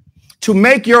to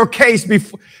make your case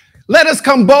before. Let us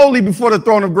come boldly before the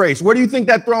throne of grace. Where do you think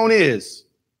that throne is?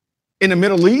 In the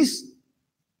Middle East?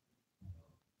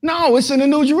 No, it's in the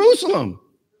New Jerusalem.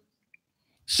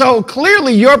 So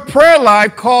clearly your prayer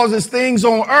life causes things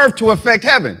on earth to affect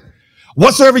heaven.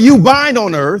 Whatsoever you bind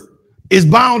on earth is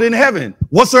bound in heaven.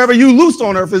 Whatsoever you loose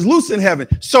on earth is loose in heaven.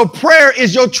 So prayer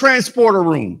is your transporter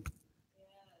room.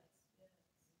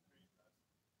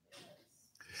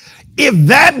 If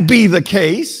that be the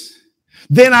case,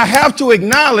 then I have to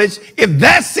acknowledge if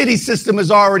that city system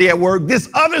is already at work, this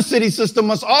other city system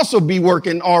must also be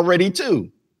working already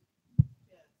too.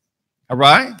 All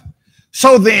right.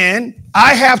 So then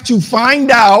I have to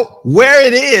find out where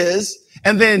it is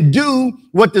and then do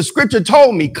what the scripture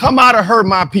told me. Come out of her,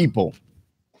 my people.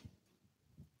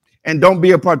 And don't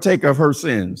be a partaker of her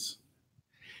sins.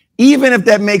 Even if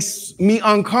that makes me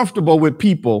uncomfortable with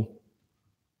people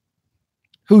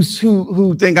who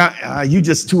think you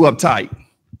just too uptight.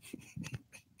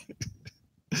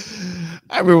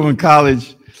 I remember in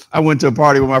college, I went to a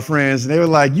party with my friends and they were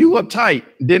like, you uptight.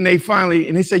 Then they finally,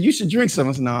 and they said, you should drink some.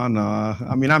 I said, no.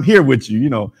 I mean, I'm here with you. You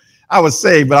know, I was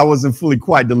saved, but I wasn't fully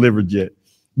quite delivered yet.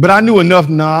 But I knew enough.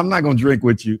 No, I'm not going to drink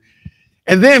with you.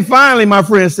 And then finally, my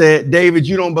friend said, David,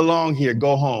 you don't belong here.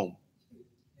 Go home.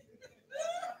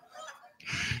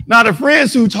 Now, the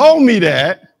friends who told me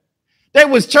that, they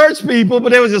was church people,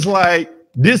 but they was just like,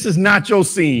 this is not your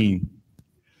scene.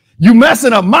 You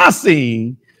messing up my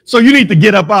scene, so you need to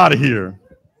get up out of here.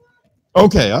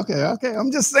 Okay.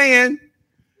 I'm just saying,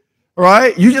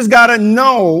 right? You just got to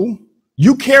know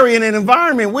you carrying an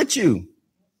environment with you.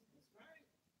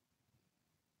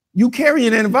 You carry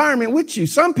an environment with you.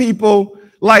 Some people,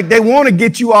 like, they want to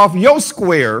get you off your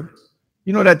square.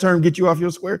 You know that term, get you off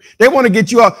your square? They want to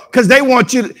get you off because they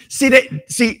want you to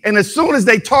see. And as soon as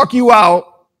they talk you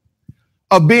out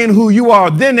of being who you are,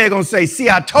 then they're going to say,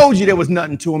 see, I told you there was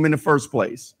nothing to them in the first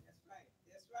place.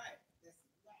 That's right.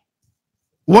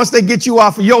 Once they get you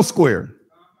off of your square.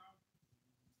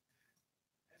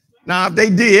 Now, if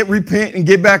they did, repent and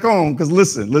get back on, because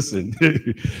listen,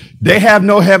 they have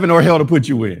no heaven or hell to put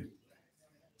you in.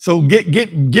 So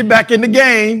get back in the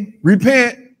game,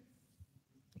 repent.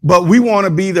 But we want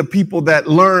to be the people that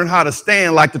learn how to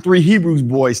stand like the 3 Hebrews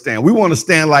boys stand. We want to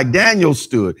stand like Daniel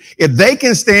stood. If they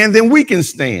can stand, then we can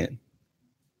stand.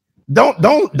 Don't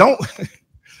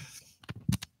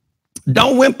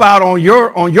wimp out on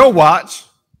your watch.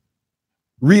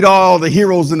 Read all the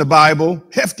heroes in the Bible,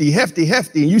 hefty,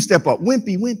 and you step up,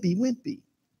 wimpy.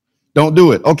 Don't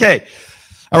do it. Okay.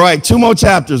 All right. 2 more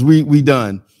chapters. We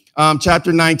done.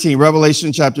 Chapter 19,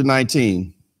 Revelation chapter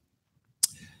 19.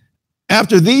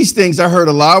 After these things, I heard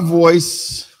a loud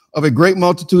voice of a great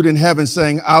multitude in heaven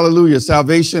saying, Hallelujah,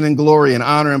 salvation and glory and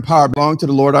honor and power belong to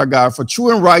the Lord our God. For true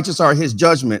and righteous are his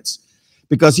judgments,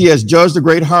 because he has judged the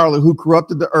great harlot who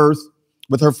corrupted the earth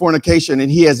with her fornication, and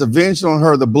he has avenged on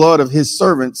her the blood of his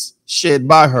servants shed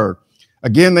by her.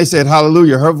 Again, they said,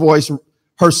 Hallelujah.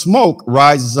 Her smoke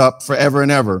rises up forever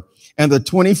and ever. And the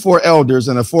 24 elders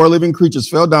and the 4 living creatures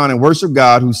fell down and worshiped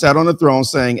God who sat on the throne,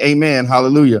 saying, Amen,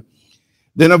 hallelujah.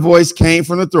 Then a voice came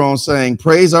from the throne saying,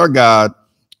 Praise our God,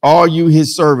 all you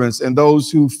his servants and those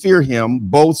who fear him,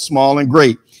 both small and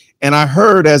great. And I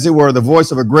heard, as it were, the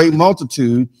voice of a great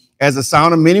multitude, as the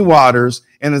sound of many waters,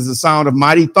 and as the sound of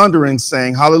mighty thundering,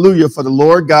 saying, Hallelujah, for the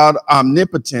Lord God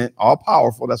omnipotent, all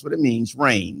powerful, that's what it means,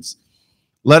 reigns.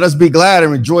 Let us be glad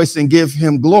and rejoice and give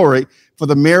him glory, for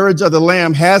the marriage of the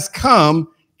Lamb has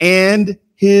come, and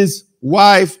his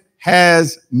wife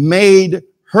has made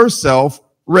herself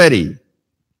ready.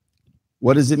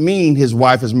 What does it mean? His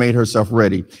wife has made herself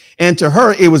ready. And to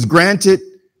her, it was granted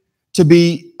to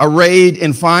be arrayed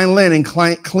in fine linen,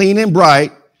 clean and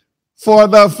bright, for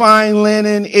the fine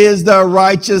linen is the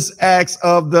righteous acts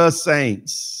of the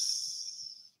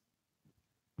saints.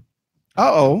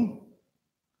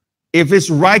 If it's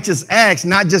righteous acts,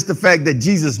 not just the fact that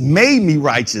Jesus made me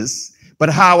righteous, but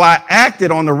how I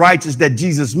acted on the righteous that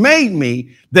Jesus made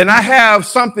me, then I have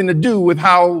something to do with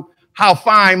how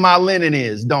fine my linen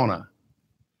is, don't I?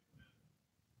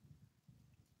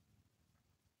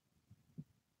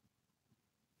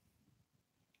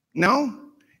 No?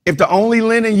 If the only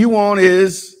linen you want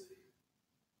is,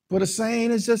 but a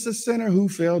saint is just a sinner who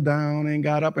fell down and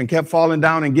got up and kept falling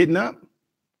down and getting up,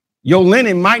 your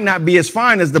linen might not be as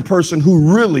fine as the person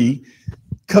who really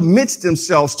commits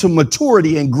themselves to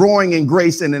maturity and growing in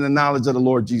grace and in the knowledge of the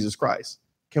Lord Jesus Christ.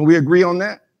 Can we agree on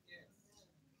that?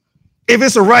 If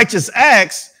it's a righteous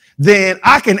act, then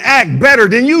I can act better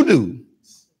than you do,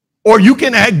 or you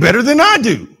can act better than I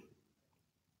do.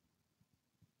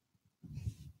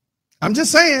 I'm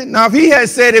just saying. Now, if he had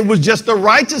said it was just the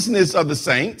righteousness of the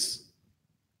saints,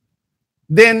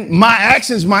 then my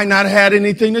actions might not have had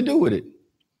anything to do with it.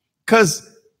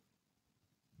 Because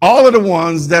all of the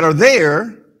ones that are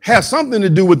there have something to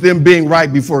do with them being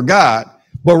right before God.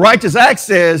 But righteous act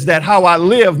says that how I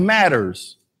live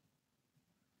matters.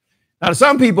 Now,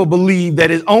 some people believe that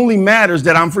it only matters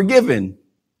that I'm forgiven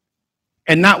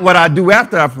and not what I do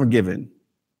after I'm forgiven.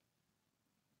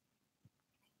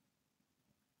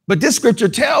 But this scripture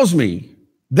tells me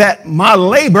that my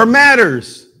labor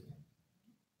matters.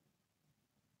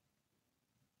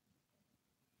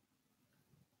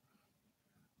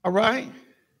 All right.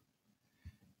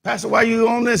 Pastor, why are you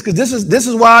on this? Because this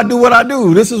is why I do what I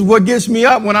do. This is what gets me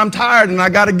up when I'm tired and I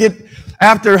got to get,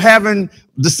 after having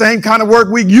the same kind of work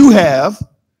week you have,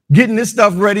 getting this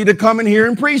stuff ready to come in here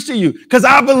and preach to you. Because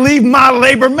I believe my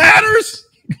labor matters.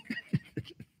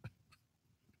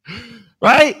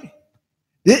 Right?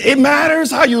 It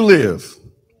matters how you live.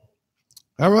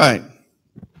 All right.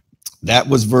 That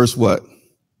was verse what?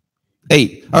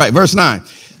 8. All right, verse 9.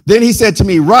 Then he said to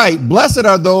me, "Right, blessed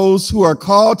are those who are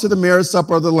called to the marriage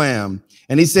supper of the Lamb."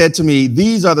 And he said to me,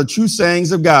 "These are the true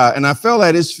sayings of God." And I fell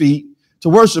at his feet to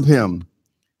worship him.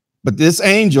 But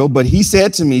he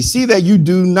said to me, "See that you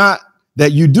do not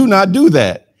do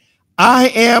that. I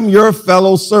am your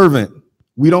fellow servant."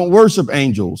 We don't worship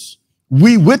angels.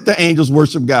 We with the angels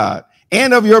worship God.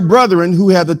 "And of your brethren who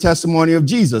have the testimony of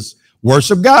Jesus,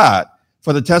 worship God.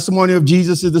 For the testimony of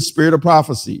Jesus is the spirit of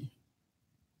prophecy."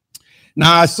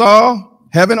 Now I saw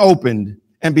heaven opened,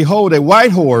 and behold, a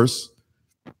white horse,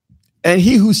 and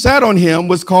he who sat on him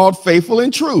was called Faithful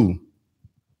and True.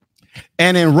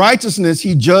 And in righteousness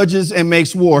he judges and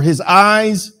makes war. His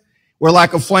eyes were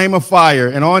like a flame of fire,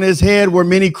 and on his head were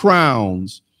many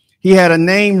crowns. He had a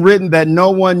name written that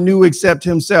no one knew except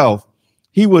himself.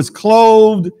 He was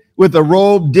clothed with a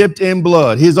robe dipped in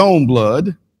blood, his own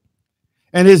blood,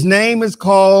 and his name is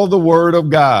called the Word of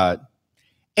God.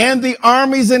 And the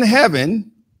armies in heaven,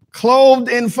 clothed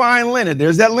in fine linen,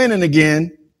 there's that linen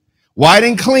again, white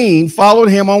and clean, followed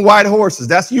him on white horses.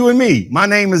 That's you and me. My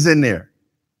name is in there.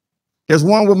 There's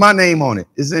one with my name on it.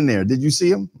 It's in there. Did you see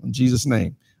him? In Jesus'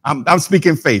 name. I'm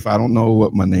speaking faith. I don't know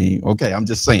what my name. Okay, I'm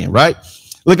just saying, right?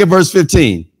 Look at verse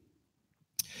 15.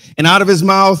 "And out of his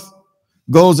mouth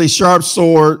goes a sharp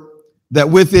sword, that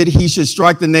with it he should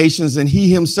strike the nations, and he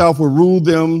himself will rule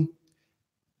them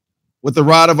with the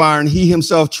rod of iron. He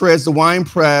himself treads the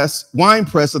winepress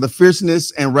of the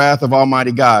fierceness and wrath of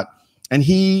Almighty God. And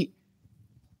he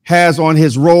has on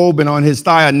his robe and on his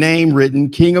thigh a name written,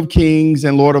 King of Kings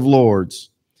and Lord of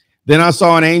Lords. Then I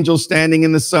saw an angel standing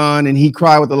in the sun, and he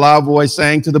cried with a loud voice,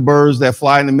 saying to the birds that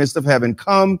fly in the midst of heaven,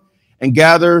 Come and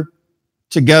gather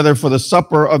together for the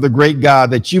supper of the great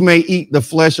God, that you may eat the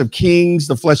flesh of kings,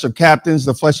 the flesh of captains,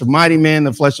 the flesh of mighty men,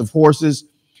 the flesh of horses,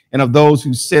 and of those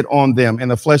who sit on them, and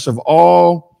the flesh of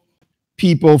all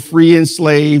people, free and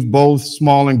slave, both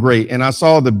small and great. And I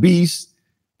saw the beasts,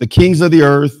 the kings of the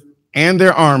earth, and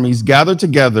their armies gathered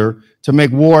together to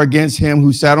make war against him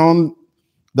who sat on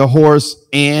the horse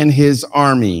and his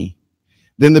army.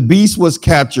 Then the beast was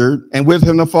captured, and with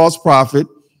him the false prophet,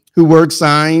 who worked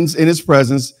signs in his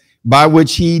presence, by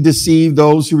which he deceived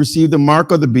those who received the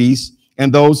mark of the beast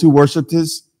and those who worshiped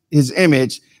his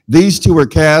image. These two were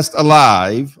cast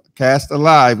alive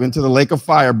into the lake of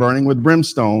fire burning with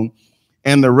brimstone,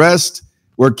 and the rest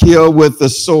were killed with the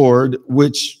sword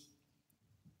which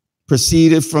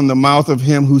proceeded from the mouth of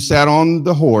him who sat on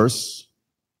the horse,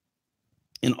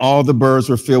 and all the birds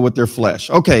were filled with their flesh.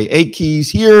 Okay, 8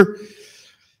 keys here.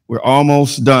 We're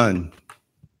almost done.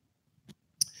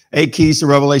 8 keys to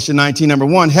Revelation 19. Number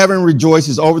 1, heaven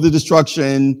rejoices over the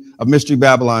destruction of Mystery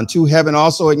Babylon. 2, heaven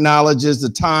also acknowledges the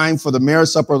time for the marriage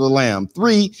supper of the Lamb.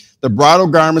 3, the bridal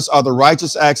garments are the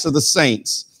righteous acts of the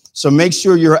saints. So make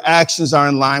sure your actions are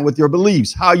in line with your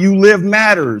beliefs. How you live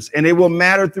matters, and it will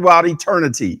matter throughout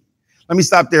eternity. Let me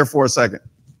stop there for a second.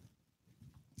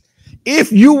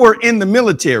 If you were in the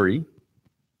military,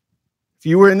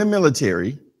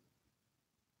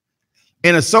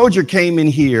 and a soldier came in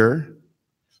here,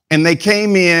 and they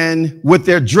came in with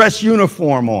their dress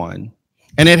uniform on,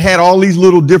 and it had all these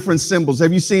little different symbols.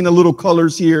 Have you seen the little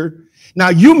colors here? Now,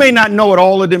 you may not know what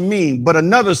all of them mean, but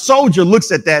another soldier looks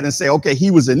at that and say, okay,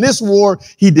 he was in this war,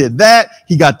 he did that,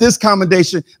 he got this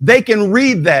commendation. They can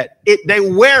read that. They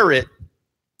wear it.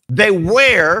 They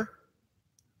wear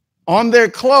on their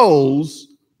clothes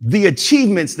the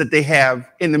achievements that they have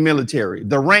in the military,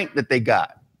 the rank that they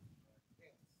got.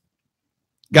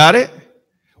 Got it?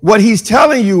 What he's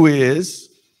telling you is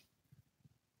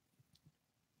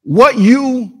what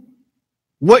you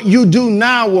do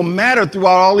now will matter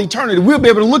throughout all eternity. We'll be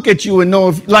able to look at you and know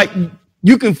if, like,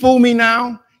 you can fool me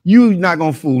now, you're not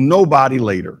going to fool nobody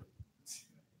later.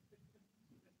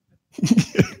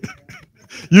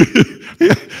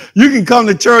 You can come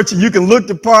to church and you can look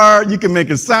the part, you can make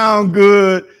it sound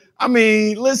good. I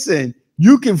mean, listen,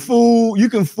 you can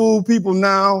fool people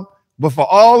now, but for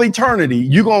all eternity,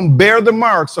 you're going to bear the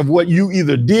marks of what you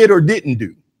either did or didn't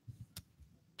do.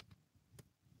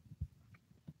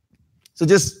 So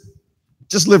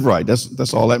just live right.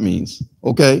 That's all that means.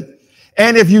 Okay.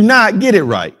 And if you're not, get it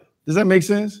right. Does that make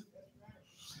sense?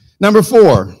 Number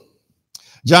 4,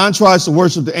 John tries to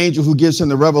worship the angel who gives him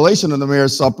the revelation of the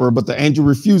marriage supper, but the angel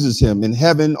refuses him. In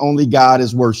heaven, only God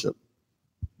is worshiped.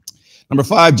 Number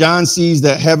 5, John sees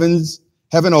that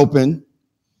heaven open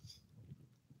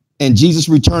and Jesus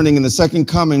returning in the second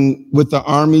coming with the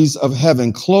armies of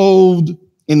heaven, clothed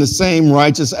in the same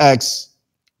righteous acts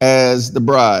as the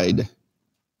bride.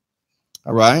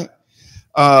 All right.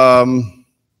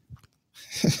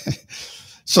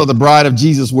 So the bride of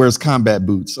Jesus wears combat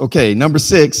boots. Okay. Number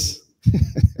 6.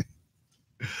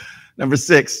 Number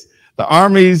 6, the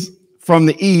armies from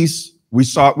the east, we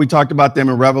talked about them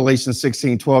in Revelation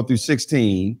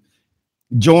 16:12-16,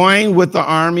 join with the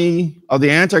army of the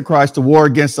Antichrist to war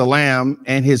against the Lamb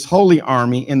and his holy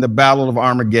army in the battle of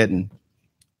Armageddon.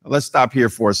 Let's stop here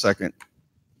for a second.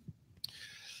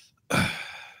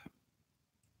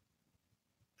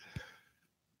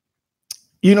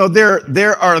 You know,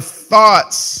 there are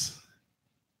thoughts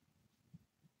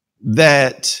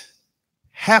that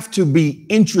have to be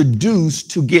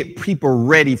introduced to get people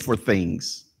ready for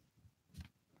things.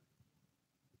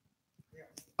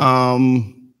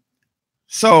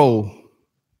 So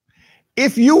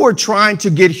if you were trying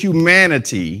to get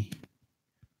humanity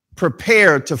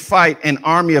prepared to fight an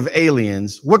army of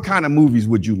aliens, what kind of movies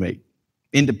would you make?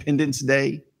 Independence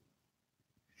Day?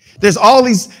 There's all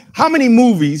these, how many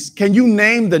movies, can you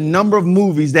name the number of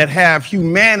movies that have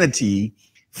humanity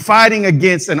fighting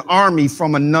against an army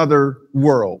from another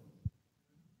world?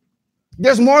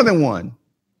 There's more than one.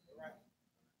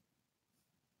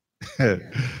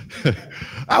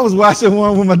 I was watching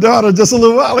one with my daughter just a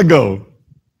little while ago.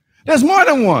 There's more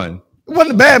than one. It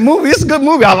wasn't a bad movie. It's a good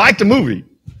movie. I like the movie.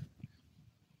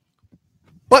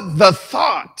 But the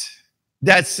thought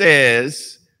that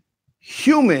says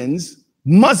humans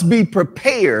must be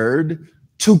prepared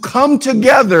to come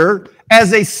together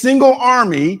as a single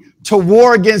army to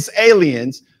war against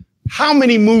aliens, how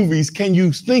many movies can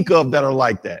you think of that are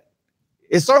like that?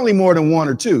 It's certainly more than 1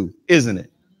 or 2, isn't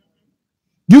it?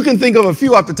 You can think of a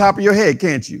few off the top of your head,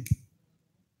 can't you?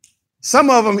 Some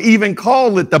of them even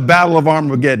call it the Battle of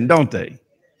Armageddon, don't they?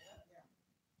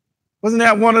 Wasn't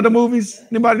that one of the movies?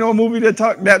 Anybody know a movie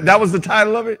that was the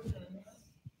title of it?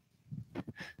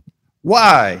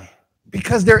 Why?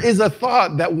 Because there is a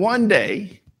thought that one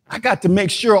day I got to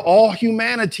make sure all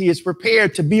humanity is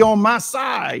prepared to be on my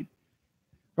side,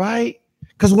 right?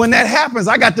 Because when that happens,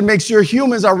 I got to make sure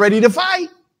humans are ready to fight.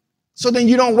 So then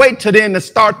you don't wait till then to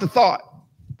start the thought.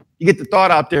 You get the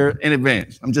thought out there in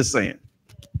advance. I'm just saying.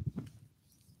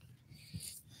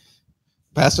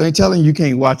 Pastor ain't telling you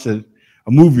can't watch a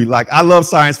movie. Like, I love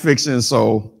science fiction,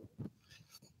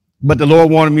 but the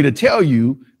Lord wanted me to tell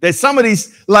you that some of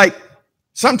these, like,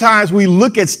 sometimes we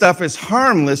look at stuff as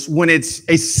harmless when it's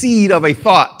a seed of a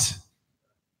thought.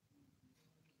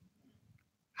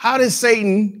 How did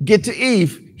Satan get to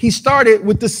Eve? He started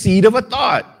with the seed of a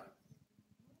thought.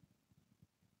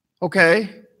 Okay.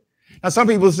 Now, some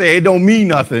people say it don't mean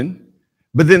nothing,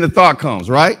 but then the thought comes,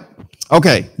 right?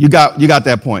 Okay, you got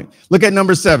that point. Look at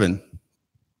number 7.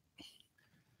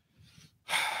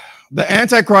 The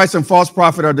Antichrist and false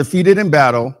prophet are defeated in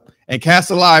battle and cast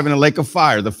alive in a lake of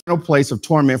fire, the final place of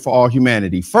torment for all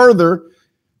humanity. Further,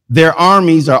 their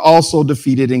armies are also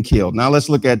defeated and killed. Now let's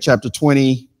look at chapter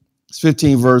 20,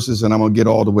 15 verses, and I'm going to get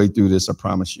all the way through this, I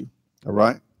promise you. All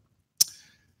right.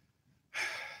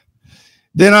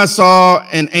 Then I saw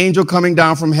an angel coming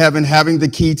down from heaven, having the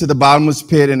key to the bottomless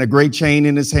pit and a great chain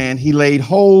in his hand. He laid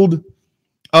hold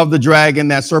of the dragon,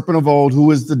 that serpent of old, who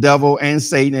is the devil and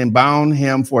Satan, and bound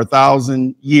him for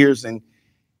 1,000 years. And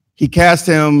he cast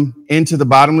him into the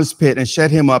bottomless pit and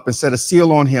shut him up and set a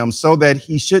seal on him so that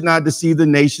he should not deceive the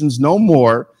nations no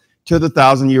more till the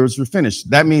 1,000 years were finished.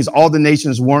 That means all the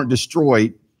nations weren't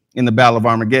destroyed in the Battle of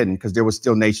Armageddon because there were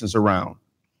still nations around.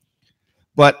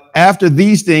 But after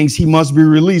these things, he must be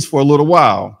released for a little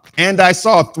while. And I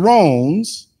saw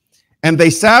thrones, and they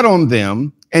sat on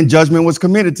them, and judgment was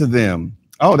committed to them.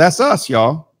 Oh, that's us,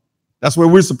 y'all. That's where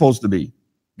we're supposed to be.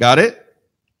 Got it?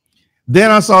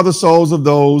 Then I saw the souls of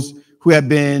those who had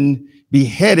been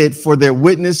beheaded for their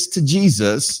witness to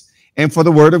Jesus and for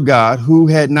the word of God, who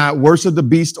had not worshipped the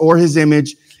beast or his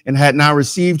image and had not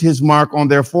received his mark on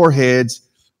their foreheads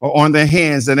or on their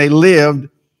hands. And they lived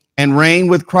and reigned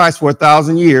with Christ for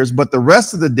 1,000 years. But the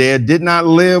rest of the dead did not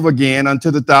live again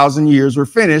until the 1,000 years were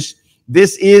finished.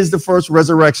 This is the first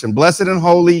resurrection. Blessed and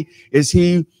holy is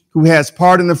he who has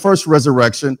part in the first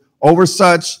resurrection. Over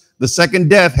such, The second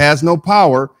death has no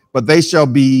power, but they shall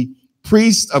be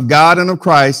priests of God and of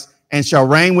Christ and shall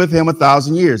reign with him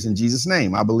 1,000 years. In Jesus'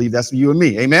 name, I believe that's for you and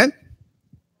me. Amen.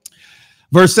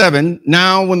 Verse 7,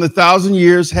 now when the 1,000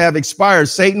 years have expired,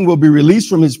 Satan will be released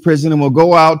from his prison and will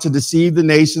go out to deceive the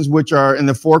nations which are in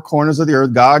the four corners of the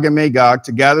earth, Gog and Magog,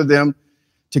 to gather them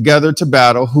together to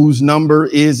battle, whose number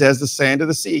is as the sand of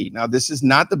the sea. Now, this is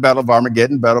not the Battle of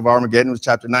Armageddon. Battle of Armageddon was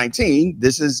chapter 19.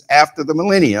 This is after the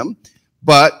millennium.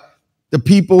 But the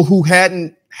people who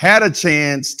hadn't had a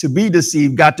chance to be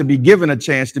deceived got to be given a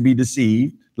chance to be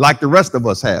deceived like the rest of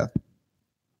us have.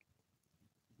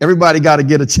 Everybody got to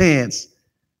get a chance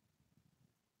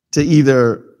to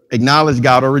either acknowledge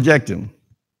God or reject him,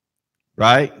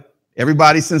 right?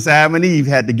 Everybody since Adam and Eve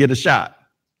had to get a shot.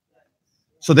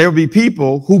 So there will be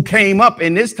people who came up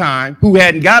in this time who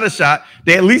hadn't got a shot.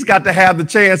 They at least got to have the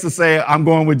chance to say, I'm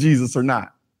going with Jesus or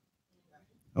not.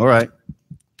 All right.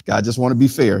 God just want to be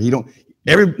fair.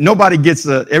 Everybody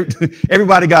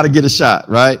got to get a shot,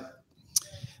 right?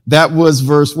 That was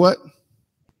verse what?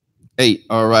 8.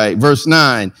 All right. Verse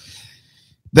 9.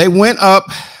 They went up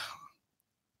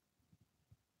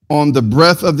on the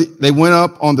breadth of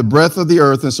the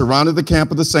earth and surrounded the camp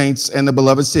of the saints and the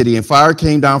beloved city, and fire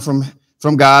came down from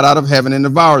God out of heaven and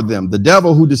devoured them. The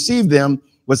devil who deceived them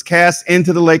was cast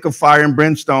into the lake of fire and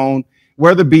brimstone,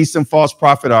 where the beast and false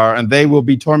prophet are, and they will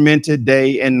be tormented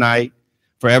day and night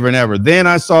forever and ever. Then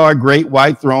I saw a great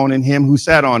white throne and him who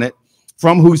sat on it,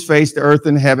 from whose face the earth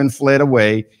and heaven fled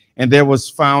away, and there was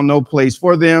found no place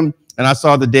for them. And I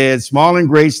saw the dead, small and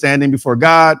great, standing before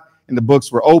God, and the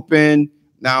books were open.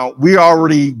 Now, we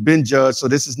already been judged, so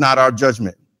this is not our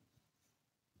judgment,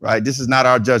 right? This is not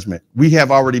our judgment. We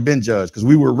have already been judged because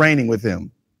we were reigning with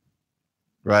him,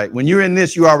 right? When you're in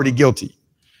this, you're already guilty.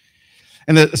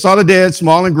 And I saw the dead,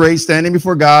 small and great, standing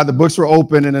before God. The books were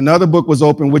open, and another book was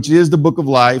open, which is the book of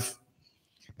life.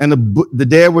 And the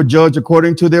dead were judged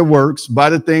according to their works by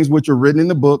the things which are written in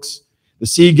the books. The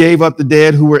sea gave up the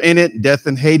dead who were in it. Death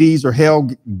and Hades or hell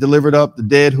delivered up the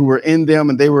dead who were in them,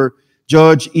 and they were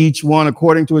judged each one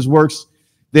according to his works.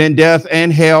 Then death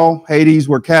and hell, Hades,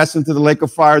 were cast into the lake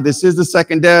of fire. This is the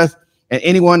second death, and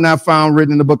anyone not found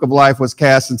written in the book of life was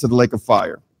cast into the lake of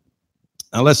fire.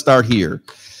 Now let's start here.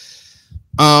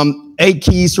 8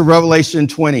 keys to Revelation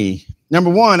 20. Number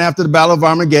 1, after the Battle of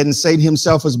Armageddon, Satan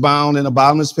himself was bound in a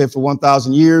bottomless pit for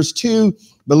 1,000 years. 2,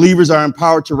 believers are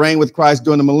empowered to reign with Christ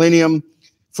during the millennium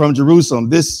from Jerusalem.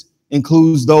 This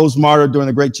includes those martyred during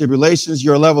the Great Tribulations.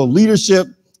 Your level of leadership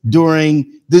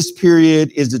during this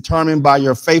period is determined by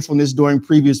your faithfulness during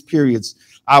previous periods.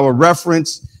 Our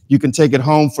reference, you can take it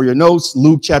home for your notes.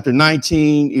 Luke chapter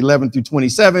 19, 11 through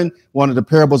 27, one of the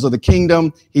parables of the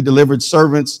kingdom. He delivered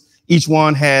servants. Each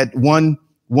one had one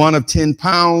of 10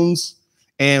 pounds.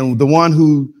 And the one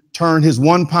who turned his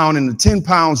 1 pound into 10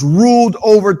 pounds ruled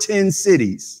over 10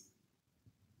 cities.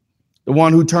 The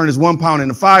one who turned his 1 pound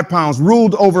into 5 pounds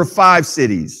ruled over 5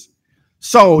 cities.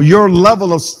 So your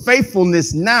level of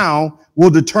faithfulness now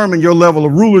will determine your level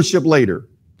of rulership later.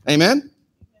 Amen.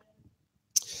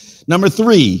 Number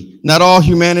 3, not all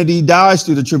humanity dies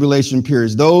through the tribulation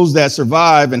periods. Those that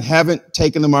survive and haven't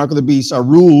taken the mark of the beast are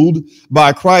ruled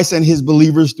by Christ and his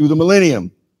believers through the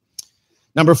millennium.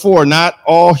 Number 4, not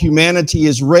all humanity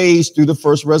is raised through the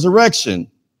first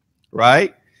resurrection,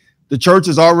 right? The church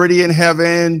is already in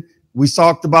heaven. We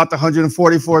talked about the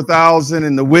 144,000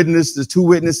 and the 2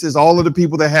 witnesses, all of the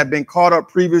people that had been caught up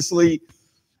previously.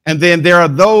 And then there are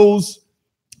those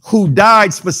who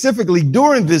died specifically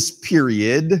during this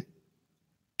period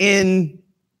in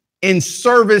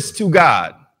service to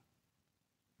God,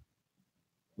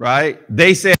 right?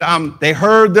 They said, they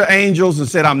heard the angels and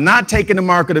said, I'm not taking the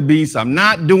mark of the beast. I'm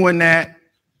not doing that.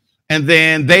 And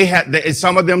then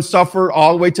some of them suffer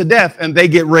all the way to death and they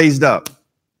get raised up.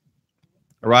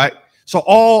 All right. So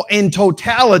all in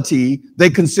totality, they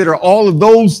consider all of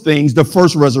those things the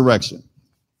first resurrection.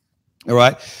 All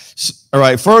right. All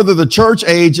right. Further, the church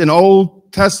age and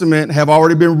Old Testament have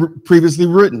already been previously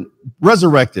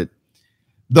resurrected.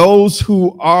 Those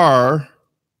who are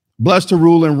blessed to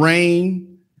rule and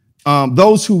reign,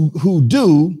 those who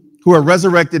are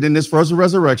resurrected in this first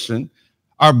resurrection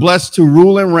are blessed to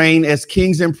rule and reign as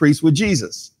kings and priests with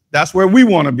Jesus. That's where we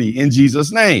want to be, in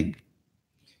Jesus' name.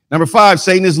 Number 5,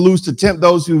 Satan is loose to tempt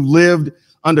those who lived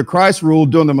under Christ's rule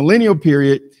during the millennial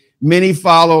period. Many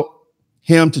follow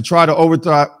him to try to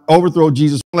overthrow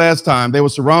Jesus last time. They will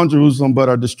surround Jerusalem, but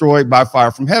are destroyed by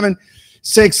fire from heaven.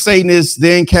 6, Satan is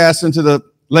then cast into the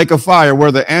lake of fire,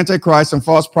 where the Antichrist and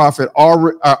false prophet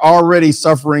are already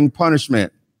suffering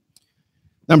punishment.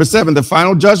 Number 7, the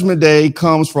final judgment day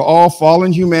comes for all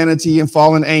fallen humanity and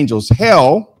fallen angels.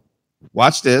 Hell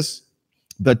watch this,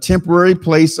 the temporary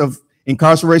place of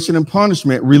incarceration and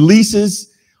punishment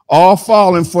releases all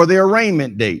fallen for their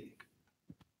arraignment date.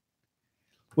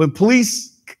 When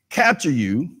police capture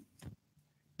you,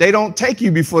 they don't take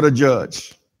you before the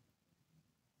judge.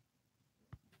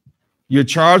 You're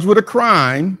charged with a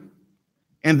crime,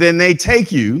 and then they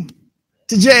take you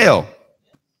to jail.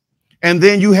 And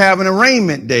then you have an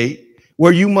arraignment date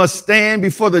where you must stand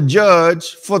before the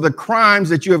judge for the crimes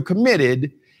that you have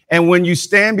committed. And when you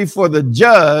stand before the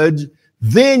judge,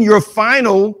 then your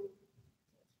final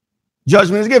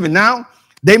judgment is given. Now,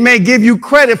 they may give you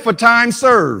credit for time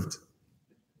served.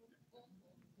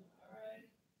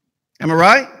 Am I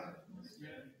right?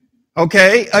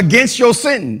 Okay, against your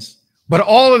sentence. But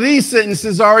all of these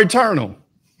sentences are eternal.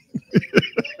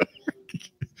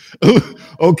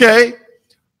 Okay,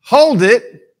 hold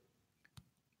it.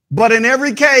 But in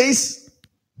every case,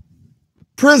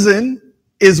 prison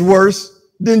is worse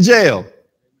than jail.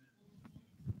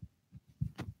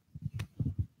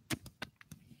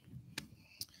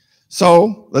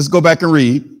 So let's go back and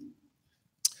read.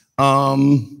 All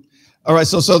right,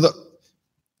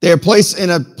 they're placed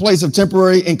in a place of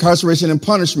temporary incarceration and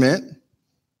punishment.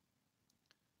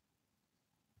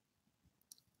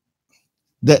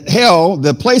 That hell,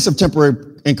 the place of temporary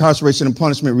incarceration and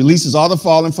punishment, releases all the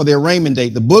fallen for their arraignment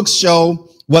date. The books show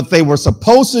what they were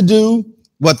supposed to do,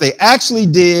 what they actually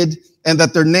did, and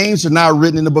that their names are now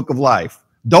written in the book of life.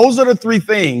 Those are the three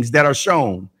things that are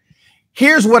shown.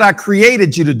 Here's what I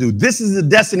created you to do. This is the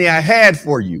destiny I had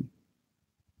for you.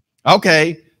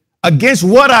 Okay. Against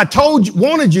what I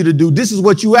wanted you to do, this is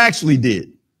what you actually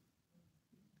did.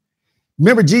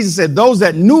 Remember, Jesus said, those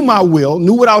that knew my will,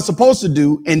 knew what I was supposed to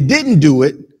do, and didn't do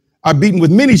it, are beaten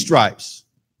with many stripes.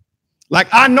 Like,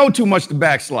 I know too much to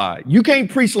backslide. You can't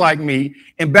preach like me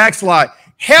and backslide.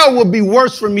 Hell will be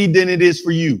worse for me than it is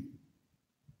for you.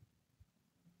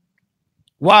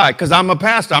 Why? Because I'm a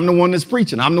pastor. I'm the one that's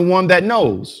preaching. I'm the one that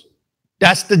knows.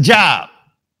 That's the job.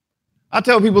 I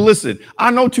tell people, listen,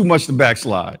 I know too much to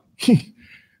backslide.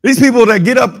 These people that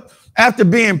get up after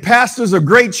being pastors of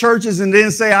great churches and then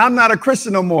say, I'm not a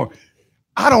Christian no more.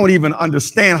 I don't even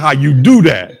understand how you do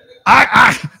that.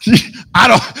 I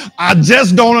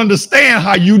just don't understand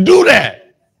how you do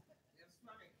that.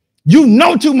 You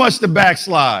know too much to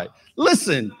backslide.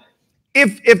 Listen,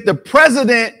 if the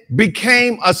president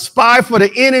became a spy for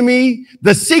the enemy,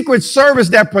 the Secret Service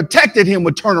that protected him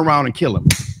would turn around and kill him.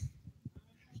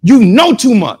 You know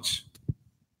too much.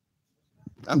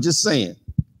 I'm just saying.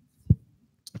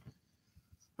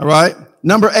 All right.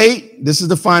 Number 8, this is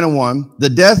the final one.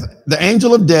 The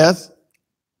angel of death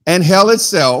and hell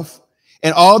itself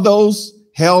and all those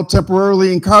held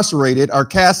temporarily incarcerated are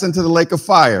cast into the lake of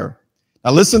fire.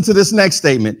 Now listen to this next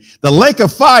statement. The lake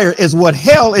of fire is what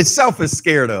hell itself is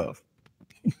scared of.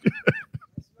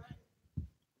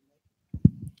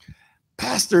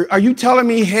 Pastor, are you telling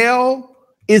me hell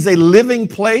is a living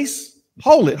place?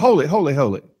 Hold it.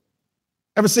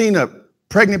 Ever seen a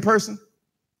pregnant person?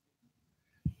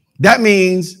 That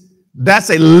means that's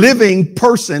a living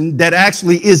person that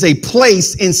actually is a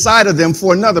place inside of them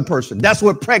for another person. That's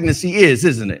what pregnancy is,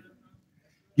 isn't it?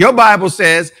 Your Bible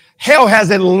says hell has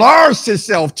enlarged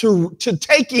itself to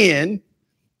take in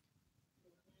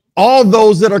all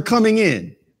those that are coming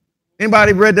in.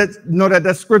 Anybody read that? Know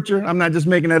that scripture? I'm not just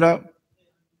making it up.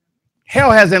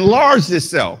 Hell has enlarged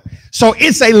itself. So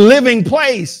it's a living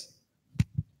place.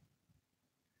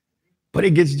 But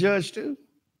it gets judged too.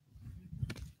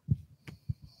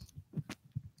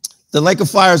 The lake of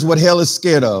fire is what hell is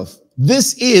scared of.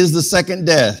 This is the second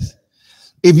death.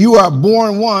 If you are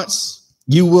born once,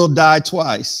 you will die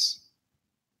twice.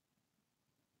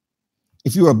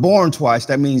 If you are born twice,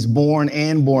 that means born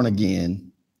and born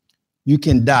again. You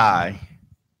can die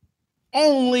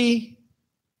only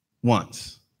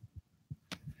once.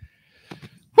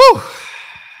 Whew.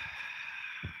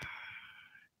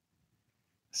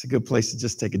 It's a good place to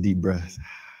just take a deep breath.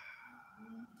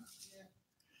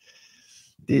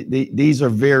 These are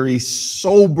very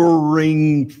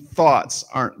sobering thoughts,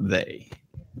 aren't they?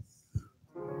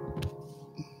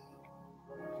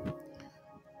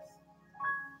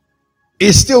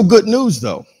 It's still good news,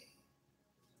 though.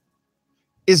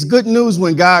 It's good news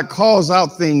when God calls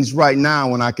out things right now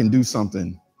when I can do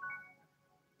something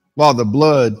while the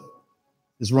blood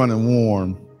is running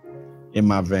warm in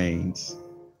my veins.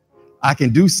 I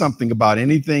can do something about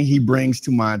anything he brings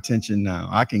to my attention now.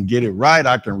 I can get it right.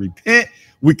 I can repent.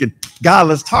 God,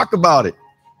 let's talk about it.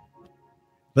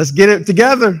 Let's get it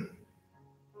together.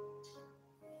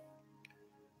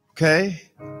 Okay?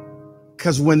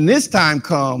 Because when this time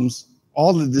comes,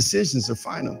 all the decisions are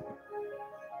final.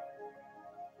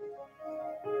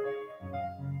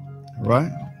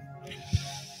 right.